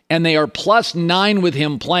defense, and they are +9 with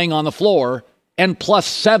him playing on the floor and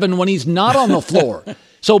 +7 when he's not on the floor.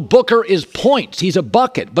 So Booker is points. He's a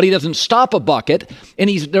bucket, but he doesn't stop a bucket. And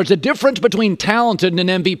there's a difference between talented and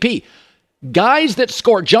an MVP. Guys that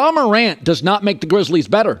score, Ja Morant does not make the Grizzlies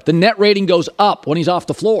better. The net rating goes up when he's off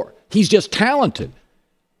the floor. He's just talented.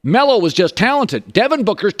 Melo was just talented. Devin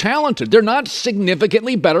Booker's talented. They're not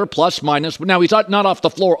significantly better, plus, minus. Now, he's not off the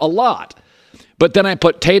floor a lot. But then I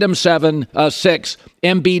put Tatum 6,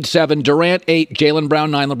 Embiid 7, Durant 8, Jaylen Brown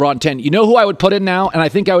 9, LeBron 10. You know who I would put in now? And I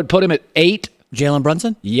think I would put him at 8. Jalen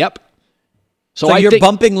Brunson? Yep. So you're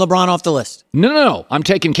bumping LeBron off the list? No. I'm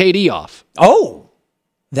taking KD off. Oh,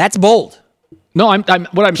 that's bold. No, what I'm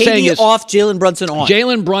KD saying is off, Jalen Brunson on.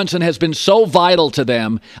 Jalen Brunson has been so vital to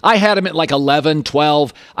them. I had him at like 11,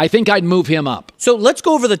 12. I think I'd move him up. So let's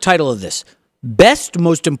go over the title of this. Best,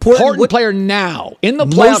 most important player now. In the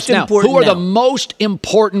playoffs now. Who are the most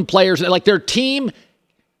important players? Like their team,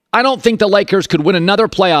 I don't think the Lakers could win another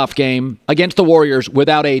playoff game against the Warriors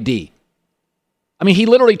without AD. I mean, he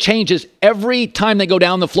literally changes every time they go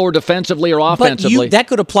down the floor defensively or offensively. But that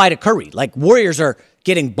could apply to Curry. Like, Warriors are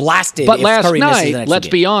getting blasted. But if last Curry night, let's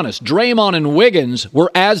be honest, Draymond and Wiggins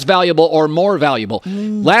were as valuable or more valuable.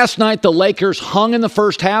 Last night, the Lakers hung in the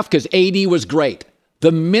first half because AD was great.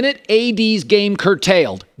 The minute AD's game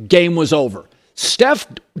curtailed, game was over. Steph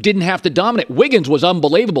didn't have to dominate. Wiggins was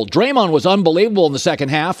unbelievable. Draymond was unbelievable in the second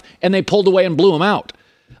half, and they pulled away and blew him out.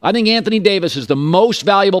 I think Anthony Davis is the most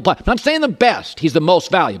valuable player. I'm not saying the best. He's the most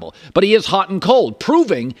valuable. But he is hot and cold,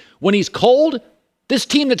 proving when he's cold, this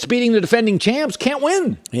team that's beating the defending champs can't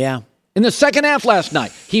win. Yeah. In the second half last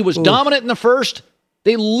night, he was dominant in the first.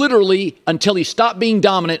 They literally, until he stopped being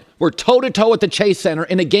dominant, were toe-to-toe at the Chase Center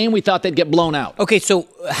in a game we thought they'd get blown out. Okay, so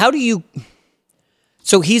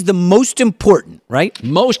So he's the most important, right?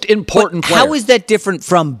 Most important player. How is that different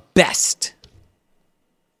from best?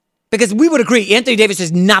 Because we would agree Anthony Davis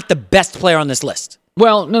is not the best player on this list.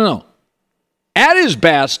 Well, no. At his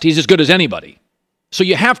best, he's as good as anybody. So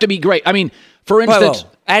you have to be great. I mean, for instance...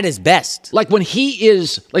 At his best. Like when he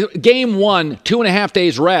is... Like game 1, 2.5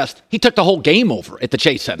 days rest, he took the whole game over at the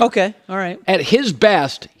Chase Center. Okay, all right. At his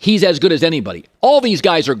best, he's as good as anybody. All these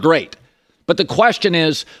guys are great. But the question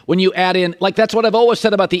is, when you add in... Like, that's what I've always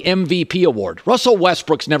said about the MVP award. Russell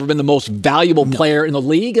Westbrook's never been the most valuable player in the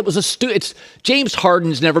league. It was it's James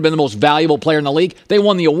Harden's never been the most valuable player in the league. They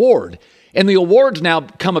won the award. And the awards now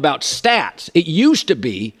come about stats. It used to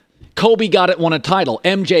be Kobe got it, won a title.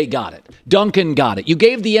 MJ got it. Duncan got it. You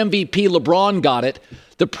gave the MVP, LeBron got it.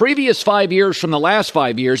 The previous 5 years from the last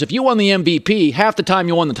 5 years, if you won the MVP, half the time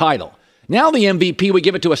you won the title. Now the MVP, we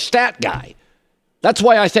give it to a stat guy. That's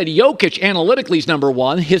why I said Jokic analytically is number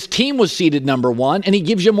one. His team was seeded number one, and he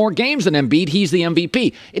gives you more games than Embiid. He's the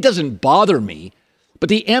MVP. It doesn't bother me. But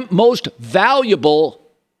the most valuable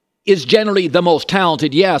is generally the most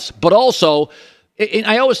talented, yes. But also, and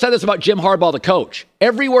I always said this about Jim Harbaugh, the coach.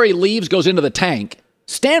 Everywhere he leaves goes into the tank.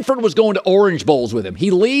 Stanford was going to Orange Bowls with him.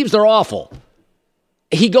 He leaves, they're awful.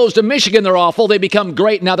 He goes to Michigan, they're awful. They become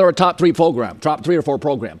great. Now they're a top 3 or 4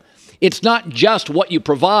 program. It's not just what you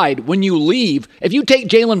provide when you leave. If you take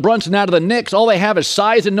Jalen Brunson out of the Knicks, all they have is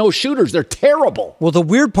size and no shooters. They're terrible. Well, the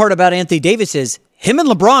weird part about Anthony Davis is him and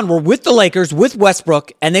LeBron were with the Lakers, with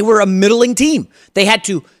Westbrook, and they were a middling team. They had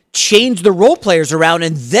to change the role players around,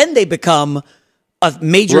 and then they become a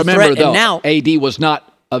major threat. Though, and now AD was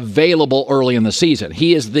not available early in the season.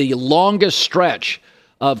 He is the longest stretch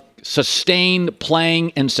of sustained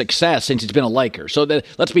playing and success since he's been a Laker. So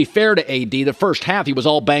let's be fair to AD. The first half, he was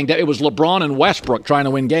all banged up. It was LeBron and Westbrook trying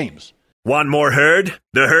to win games. Want more Herd?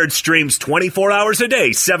 The Herd streams 24 hours a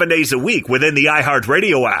day, 7 days a week within the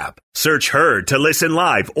iHeartRadio app. Search Herd to listen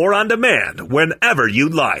live or on demand whenever you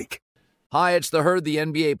like. Hi, it's The Herd. The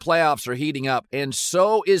NBA playoffs are heating up, and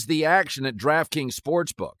so is the action at DraftKings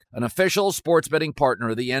Sportsbook, an official sports betting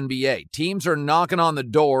partner of the NBA. Teams are knocking on the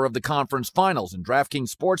door of the conference finals, and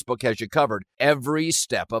DraftKings Sportsbook has you covered every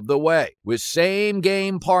step of the way with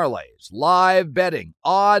same-game parlays, live betting,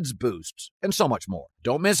 odds boosts, and so much more.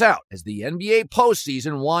 Don't miss out as the NBA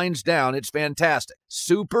postseason winds down. It's fantastic.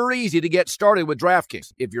 Super easy to get started with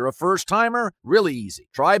DraftKings. If you're a first-timer, really easy.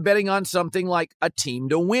 Try betting on something like a team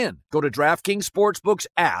to win. Go to DraftKings Sportsbook's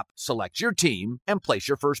app, select your team, and place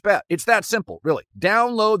your first bet. It's that simple, really.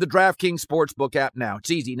 Download the DraftKings Sportsbook app now. It's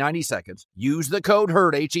easy, 90 seconds. Use the code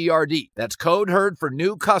HERD, H-E-R-D. That's code HERD for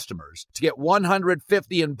new customers to get $150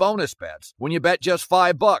 in bonus bets when you bet just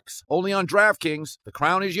 $5. Only on DraftKings. The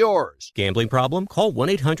crown is yours. Gambling problem? Call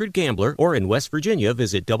 1-800-GAMBLER or in West Virginia,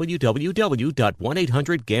 visit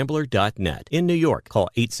www.1800gambler.net. In New York, call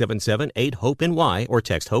 877-8-HOPE-NY or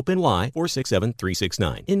text HOPE-NY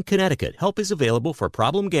 467-369. In Connecticut, visit. Help is available for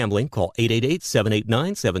problem gambling. Call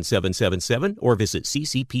 888-789-7777 or visit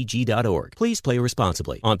ccpg.org. Please play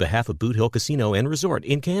responsibly. On behalf of Boot Hill Casino and Resort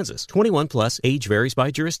in Kansas. 21 plus, age varies by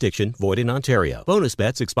jurisdiction, void in Ontario. Bonus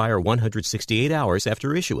bets expire 168 hours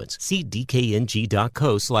after issuance. See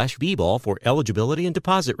dkng.co/bball for eligibility and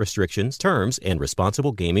deposit restrictions, terms, and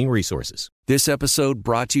responsible gaming resources. This episode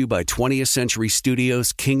brought to you by 20th Century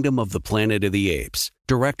Studios' Kingdom of the Planet of the Apes.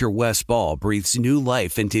 Director Wes Ball breathes new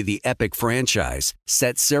life into the epic franchise,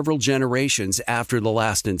 set several generations after the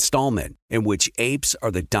last installment, in which apes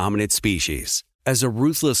are the dominant species. As a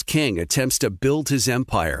ruthless king attempts to build his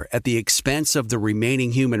empire at the expense of the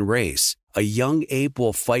remaining human race, a young ape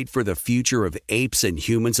will fight for the future of apes and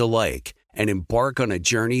humans alike and embark on a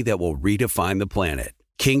journey that will redefine the planet.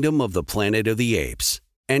 Kingdom of the Planet of the Apes.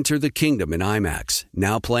 Enter the kingdom in IMAX,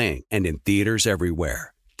 now playing and in theaters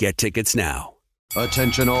everywhere. Get tickets now.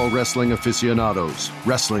 Attention all wrestling aficionados.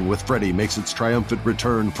 Wrestling with Freddie makes its triumphant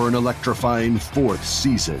return for an electrifying 4th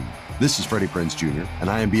season. This is Freddie Prinze Jr., and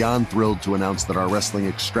I am beyond thrilled to announce that our wrestling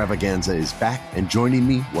extravaganza is back, and joining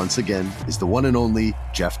me once again is the one and only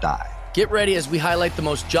Jeff Dye. Get ready as we highlight the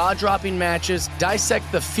most jaw-dropping matches,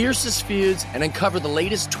 dissect the fiercest feuds, and uncover the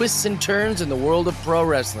latest twists and turns in the world of pro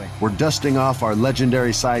wrestling. We're dusting off our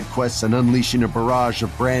legendary side quests and unleashing a barrage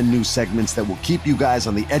of brand new segments that will keep you guys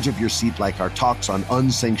on the edge of your seat like our talks on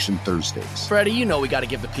Unsanctioned Thursdays. Freddie, you know we got to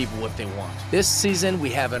give the people what they want. This season, we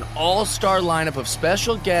have an all-star lineup of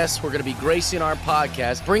special guests who are going to be gracing our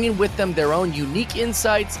podcast, bringing with them their own unique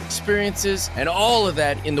insights, experiences, and all of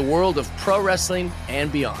that in the world of pro wrestling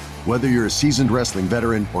and beyond. Whether you're a seasoned wrestling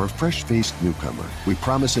veteran or a fresh-faced newcomer, we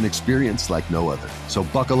promise an experience like no other. So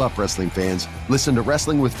buckle up, wrestling fans. Listen to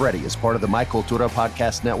Wrestling with Freddie as part of the My Cultura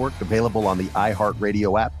Podcast Network, available on the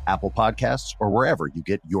iHeartRadio app, Apple Podcasts, or wherever you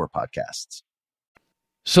get your podcasts.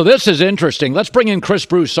 So this is interesting. Let's bring in Chris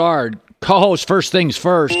Broussard, co-host First Things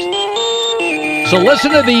First. So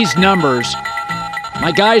listen to these numbers.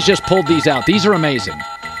 My guys just pulled these out. These are amazing.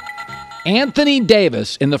 Anthony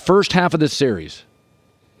Davis in the first half of the series,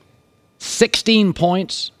 16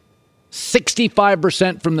 points,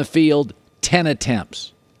 65% from the field, 10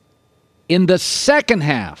 attempts. In the second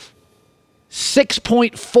half,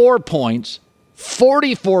 6.4 points,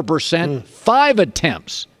 44%, 5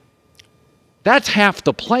 attempts. That's half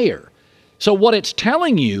the player. So what it's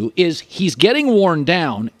telling you is he's getting worn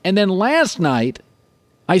down, and then last night,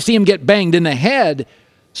 I see him get banged in the head.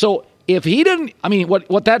 So if he didn't, I mean,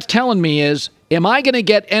 what that's telling me is, am I going to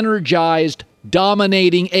get energized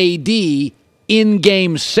dominating AD in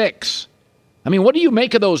Game 6? I mean, what do you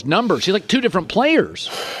make of those numbers? He's like two different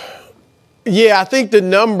players. Yeah, I think the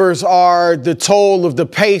numbers are the toll of the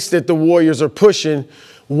pace that the Warriors are pushing,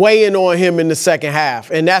 weighing on him in the second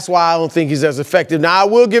half. And that's why I don't think he's as effective. Now, I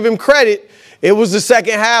will give him credit. It was the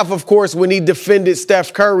second half, of course, when he defended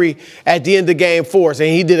Steph Curry at the end of Game 4. And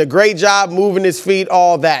he did a great job moving his feet,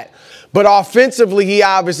 all that. But offensively, he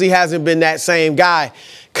obviously hasn't been that same guy.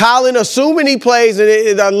 Colin, assuming he plays,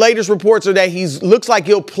 and the latest reports are that he looks like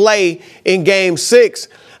he'll play in Game 6,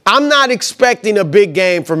 I'm not expecting a big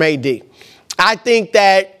game from AD. I think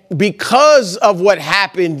that because of what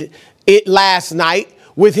happened last night,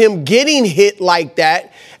 with him getting hit like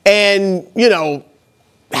that and,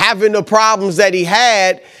 having the problems that he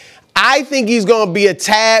had, I think he's going to be a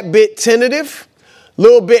tad bit tentative, a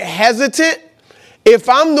little bit hesitant. If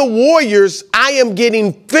I'm the Warriors, I am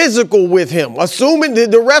getting physical with him, assuming the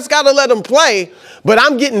refs got to let him play, but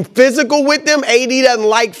I'm getting physical with them. AD doesn't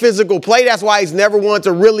like physical play. That's why he's never wanted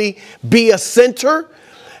to really be a center.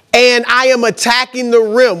 And I am attacking the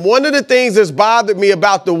rim. One of the things that's bothered me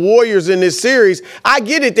about the Warriors in this series, I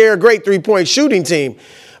get it, they're a great three-point shooting team,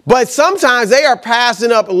 but sometimes they are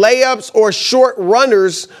passing up layups or short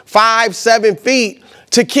runners 5-7 feet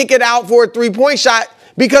to kick it out for a three-point shot,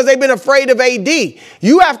 because they've been afraid of AD.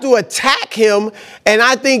 You have to attack him, and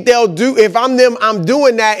I think they'll do, if I'm them, I'm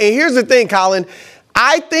doing that. And here's the thing, Colin,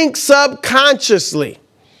 I think subconsciously,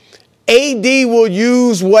 AD will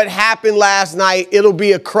use what happened last night. It'll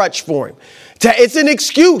be a crutch for him. It's an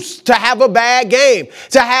excuse to have a bad game,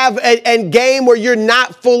 to have a game where you're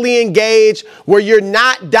not fully engaged, where you're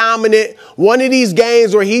not dominant. One of these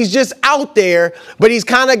games where he's just out there, but he's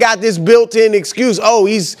kind of got this built-in excuse. Oh,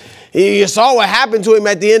 you saw what happened to him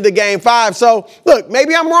at the end of Game 5. So, look,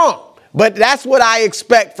 maybe I'm wrong, but that's what I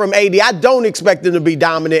expect from AD. I don't expect him to be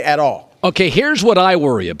dominant at all. Okay, here's what I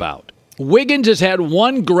worry about. Wiggins has had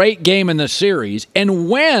one great game in the series, and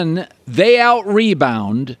when they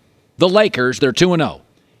out-rebound the Lakers, they're 2-0.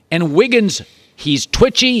 And Wiggins, he's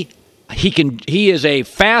twitchy. He is a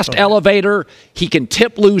fast elevator. He can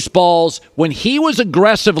tip loose balls. When he was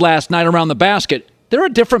aggressive last night around the basket, They're a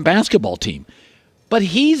different basketball team. But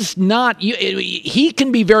he's not. He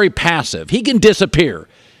can be very passive. He can disappear.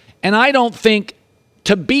 And I don't think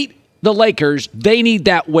to beat the Lakers, they need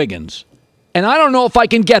that Wiggins. And I don't know if I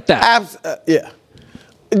can get that. Yeah.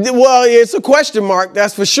 Well, it's a question mark,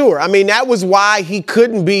 that's for sure. I mean, that was why he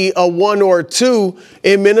couldn't be a 1 or 2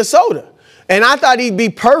 in Minnesota. And I thought he'd be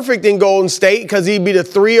perfect in Golden State because he'd be the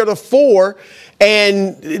 3 or the 4.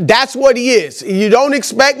 And that's what he is. You don't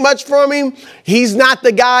expect much from him. He's not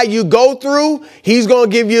the guy you go through. He's going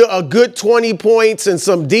to give you a good 20 points and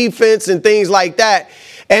some defense and things like that.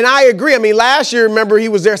 And I agree. I mean, last year, remember, he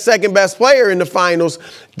was their second best player in the finals.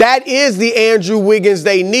 That is the Andrew Wiggins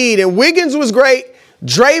they need. And Wiggins was great.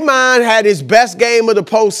 Draymond had his best game of the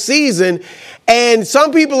postseason. And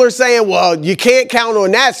some people are saying, well, you can't count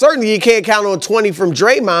on that. Certainly you can't count on 20 from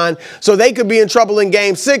Draymond, so they could be in trouble in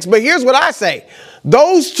Game 6. But here's what I say.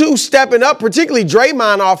 Those two stepping up, particularly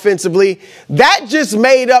Draymond offensively, that just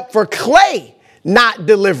made up for Klay not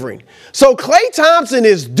delivering. So Klay Thompson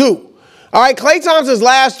is due. All right, Klay Thompson's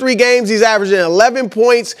last 3 games, he's averaging 11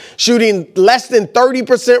 points, shooting less than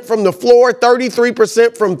 30% from the floor,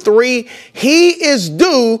 33% from 3. He is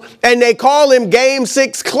due, and they call him Game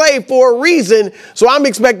 6 Klay for a reason. So I'm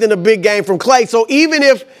expecting a big game from Klay. So even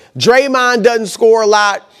if Draymond doesn't score a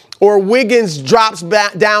lot or Wiggins drops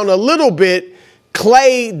back down a little bit,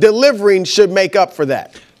 Klay delivering should make up for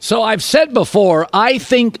that. So I've said before, I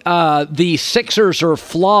think the Sixers are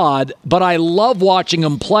flawed, but I love watching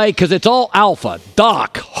them play because it's all alpha.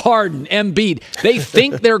 Doc, Harden, Embiid. They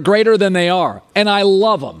think they're greater than they are, and I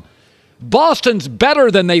love them. Boston's better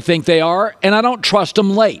than they think they are, and I don't trust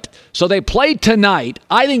them late. So they play tonight.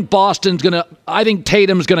 I think Tatum's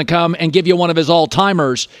going to come and give you one of his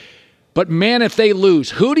all-timers. But, man, if they lose,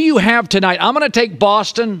 who do you have tonight? I'm going to take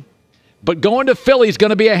Boston. But going to Philly is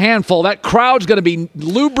going to be a handful. That crowd's going to be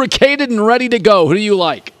lubricated and ready to go. Who do you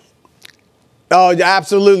like? Oh,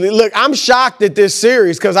 absolutely. Look, I'm shocked at this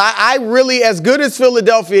series because I really, as good as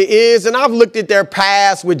Philadelphia is, and I've looked at their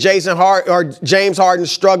past with James Harden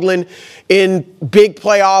struggling in big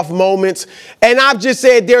playoff moments, and I've just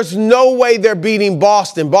said there's no way they're beating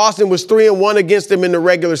Boston. Boston was 3-1 against them in the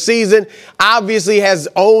regular season, obviously has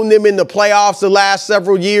owned them in the playoffs the last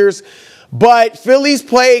several years. But Philly's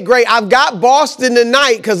played great. I've got Boston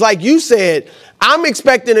tonight because, like you said, I'm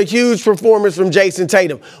expecting a huge performance from Jason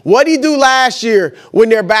Tatum. What did he do last year when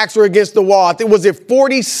their backs were against the wall? I think, was it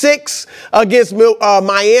 46 against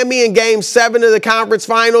Miami in Game 7 of the conference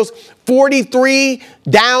finals? 43,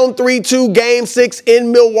 down 3-2, Game 6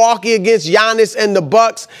 in Milwaukee against Giannis and the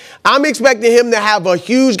Bucks. I'm expecting him to have a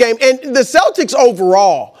huge game. And the Celtics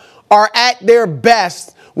overall are at their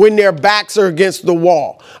best when their backs are against the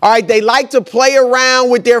wall. All right, they like to play around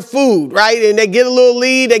with their food, right? And they get a little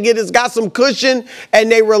lead, it's got some cushion, and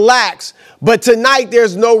they relax. But tonight,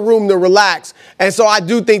 there's no room to relax. And so I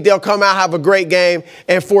do think they'll come out, have a great game,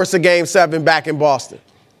 and force a Game 7 back in Boston.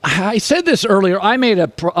 I said this earlier. I made a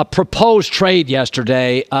proposed trade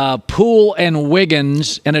yesterday, Poole and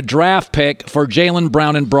Wiggins and a draft pick for Jaylen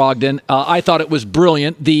Brown and Brogdon. I thought it was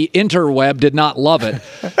brilliant. The interweb did not love it.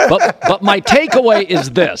 But my takeaway is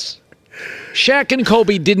this. Shaq and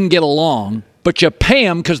Kobe didn't get along, but you pay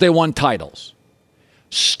them because they won titles.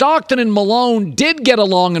 Stockton and Malone did get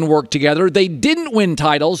along and work together. They didn't win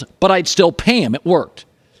titles, but I'd still pay them. It worked.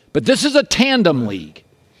 But this is a tandem league.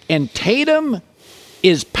 And Tatum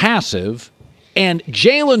is passive, and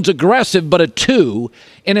Jalen's aggressive, but a 2.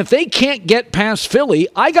 And if they can't get past Philly,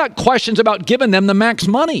 I got questions about giving them the max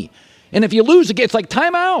money. And if you lose, it's like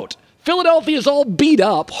timeout. Philadelphia's all beat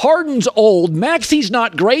up. Harden's old. Maxi's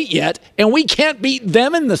not great yet, and we can't beat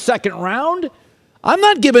them in the second round. I'm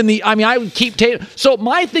not giving I would keep Tatum. So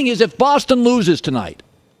my thing is, if Boston loses tonight,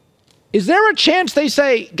 is there a chance they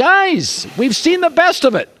say, guys, we've seen the best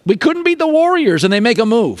of it. We couldn't beat the Warriors, and they make a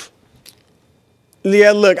move?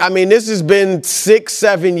 Yeah, look, I mean, this has been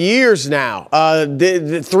 6-7 years now.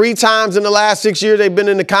 3 times in the last 6 years they've been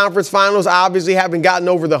in the conference finals, obviously haven't gotten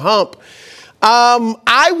over the hump.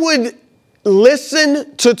 I would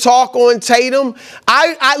listen to talk on Tatum.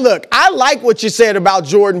 I like what you said about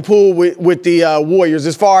Jordan Poole with the Warriors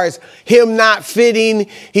as far as him not fitting.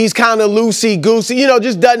 He's kind of loosey-goosey,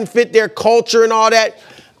 just doesn't fit their culture and all that.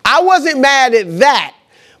 I wasn't mad at that.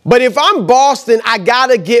 But if I'm Boston, I got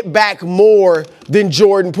to get back more than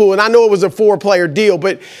Jordan Poole. And I know it was a 4-player deal,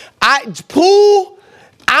 but Poole,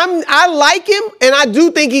 I like him, and I do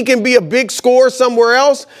think he can be a big scorer somewhere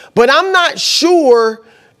else. But I'm not sure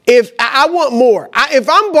if I want more. If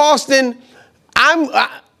I'm Boston,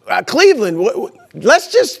 Cleveland,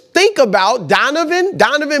 let's just think about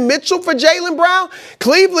Donovan Mitchell for Jaylen Brown.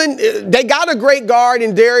 Cleveland, they got a great guard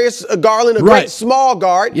in Darius Garland, a great small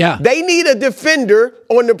guard. Yeah. They need a defender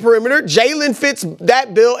on the perimeter. Jaylen fits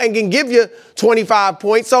that bill and can give you 25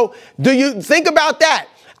 points. So do you think about that?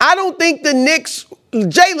 I don't think the Knicks,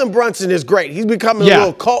 Jalen Brunson is great. He's becoming a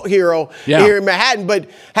little cult hero here in Manhattan. But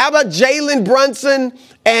how about Jalen Brunson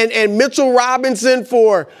and Mitchell Robinson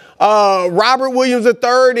for Robert Williams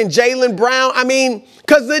III and Jaylen Brown? I mean,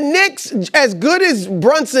 because the Knicks, as good as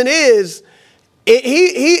Brunson is,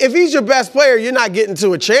 if he's your best player, you're not getting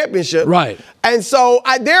to a championship. Right. And so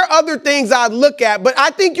there are other things I'd look at, but I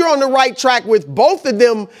think you're on the right track with both of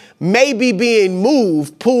them maybe being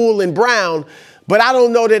moved, Poole and Brown, but I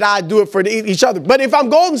don't know that I'd do it for each other. But if I'm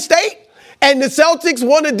Golden State and the Celtics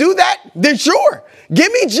want to do that, then sure.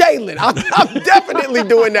 Give me Jalen. I'm definitely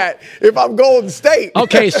doing that if I'm Golden State.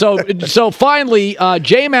 Okay, so finally,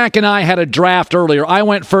 J-Mac and I had a draft earlier. I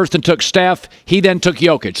went first and took Steph. He then took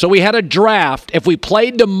Jokic. So we had a draft. If we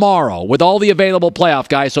played tomorrow with all the available playoff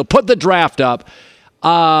guys, so put the draft up.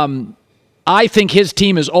 I think his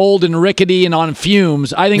team is old and rickety and on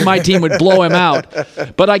fumes. I think my team would blow him out.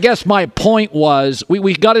 But I guess my point was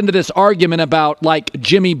we got into this argument about, like,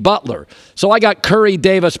 Jimmy Butler. So I got Curry,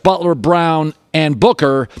 Davis, Butler, Brown, and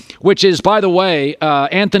Booker, which is, by the way,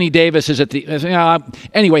 Anthony Davis is at the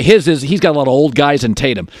anyway, he's got a lot of old guys in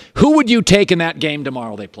Tatum. Who would you take in that game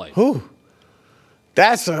tomorrow they play? Who?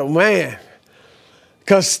 That's a man.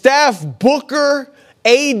 Because Steph, Booker,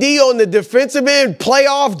 AD on the defensive end,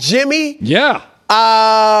 playoff Jimmy. Yeah.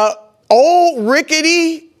 Old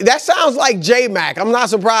rickety. That sounds like J-Mac. I'm not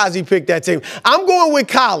surprised he picked that team. I'm going with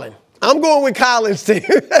Colin. I'm going with Colin's team.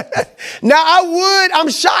 Now, I'm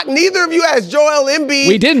shocked neither of you has Joel Embiid.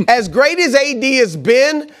 We didn't. As great as AD has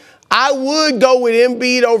been, I would go with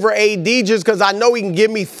Embiid over AD just because I know he can give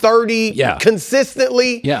me 30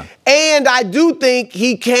 consistently. Yeah. And I do think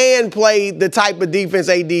he can play the type of defense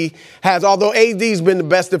AD has, although AD's been the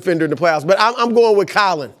best defender in the playoffs. But I'm going with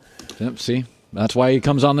Colin. Yep, see? That's why he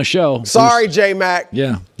comes on the show. Sorry, J-Mac.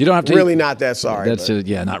 Yeah. You don't have to. Really not that sorry.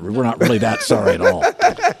 We're not really that sorry at all.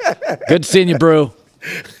 Good seeing you, Brew.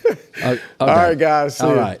 Okay. All right, guys. See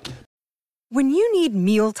all you. Right. When you need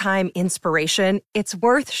mealtime inspiration, it's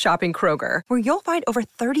worth shopping Kroger, where you'll find over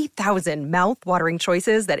 30,000 mouth-watering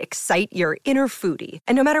choices that excite your inner foodie.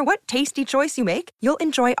 And no matter what tasty choice you make, you'll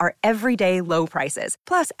enjoy our everyday low prices,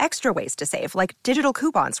 plus extra ways to save, like digital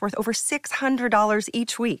coupons worth over $600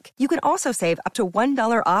 each week. You can also save up to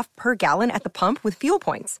 $1 off per gallon at the pump with fuel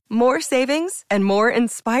points. More savings and more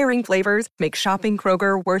inspiring flavors make shopping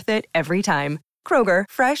Kroger worth it every time. Kroger,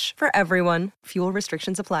 fresh for everyone. Fuel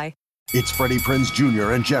restrictions apply. It's Freddie Prinze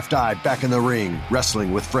Jr. and Jeff Dye back in the ring.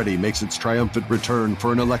 Wrestling with Freddie makes its triumphant return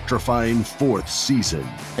for an electrifying 4th season.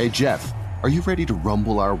 Hey, Jeff, are you ready to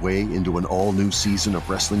rumble our way into an all-new season of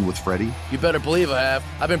Wrestling with Freddie? You better believe I have.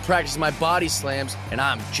 I've been practicing my body slams, and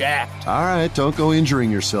I'm jacked. All right, don't go injuring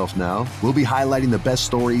yourself now. We'll be highlighting the best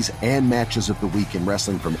stories and matches of the week in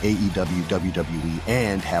wrestling from AEW, WWE,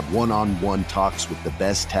 and have one-on-one talks with the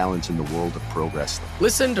best talents in the world of pro wrestling.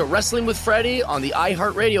 Listen to Wrestling with Freddie on the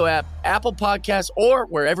iHeartRadio app, Apple Podcasts, or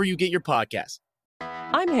wherever you get your podcasts.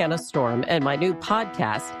 I'm Hannah Storm, and my new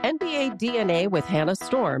podcast, NBA DNA with Hannah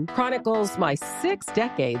Storm, chronicles my 6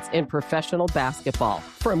 decades in professional basketball.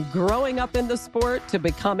 From growing up in the sport to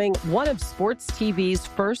becoming one of sports TV's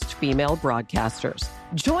first female broadcasters.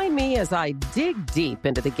 Join me as I dig deep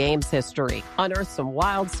into the game's history, unearth some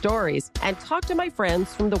wild stories, and talk to my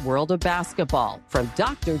friends from the world of basketball, from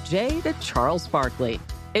Dr. J to Charles Barkley.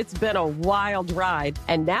 It's been a wild ride,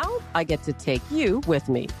 and now I get to take you with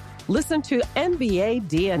me. Listen to NBA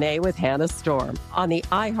DNA with Hannah Storm on the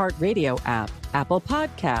iHeartRadio app, Apple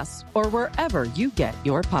Podcasts, or wherever you get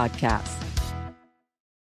your podcasts.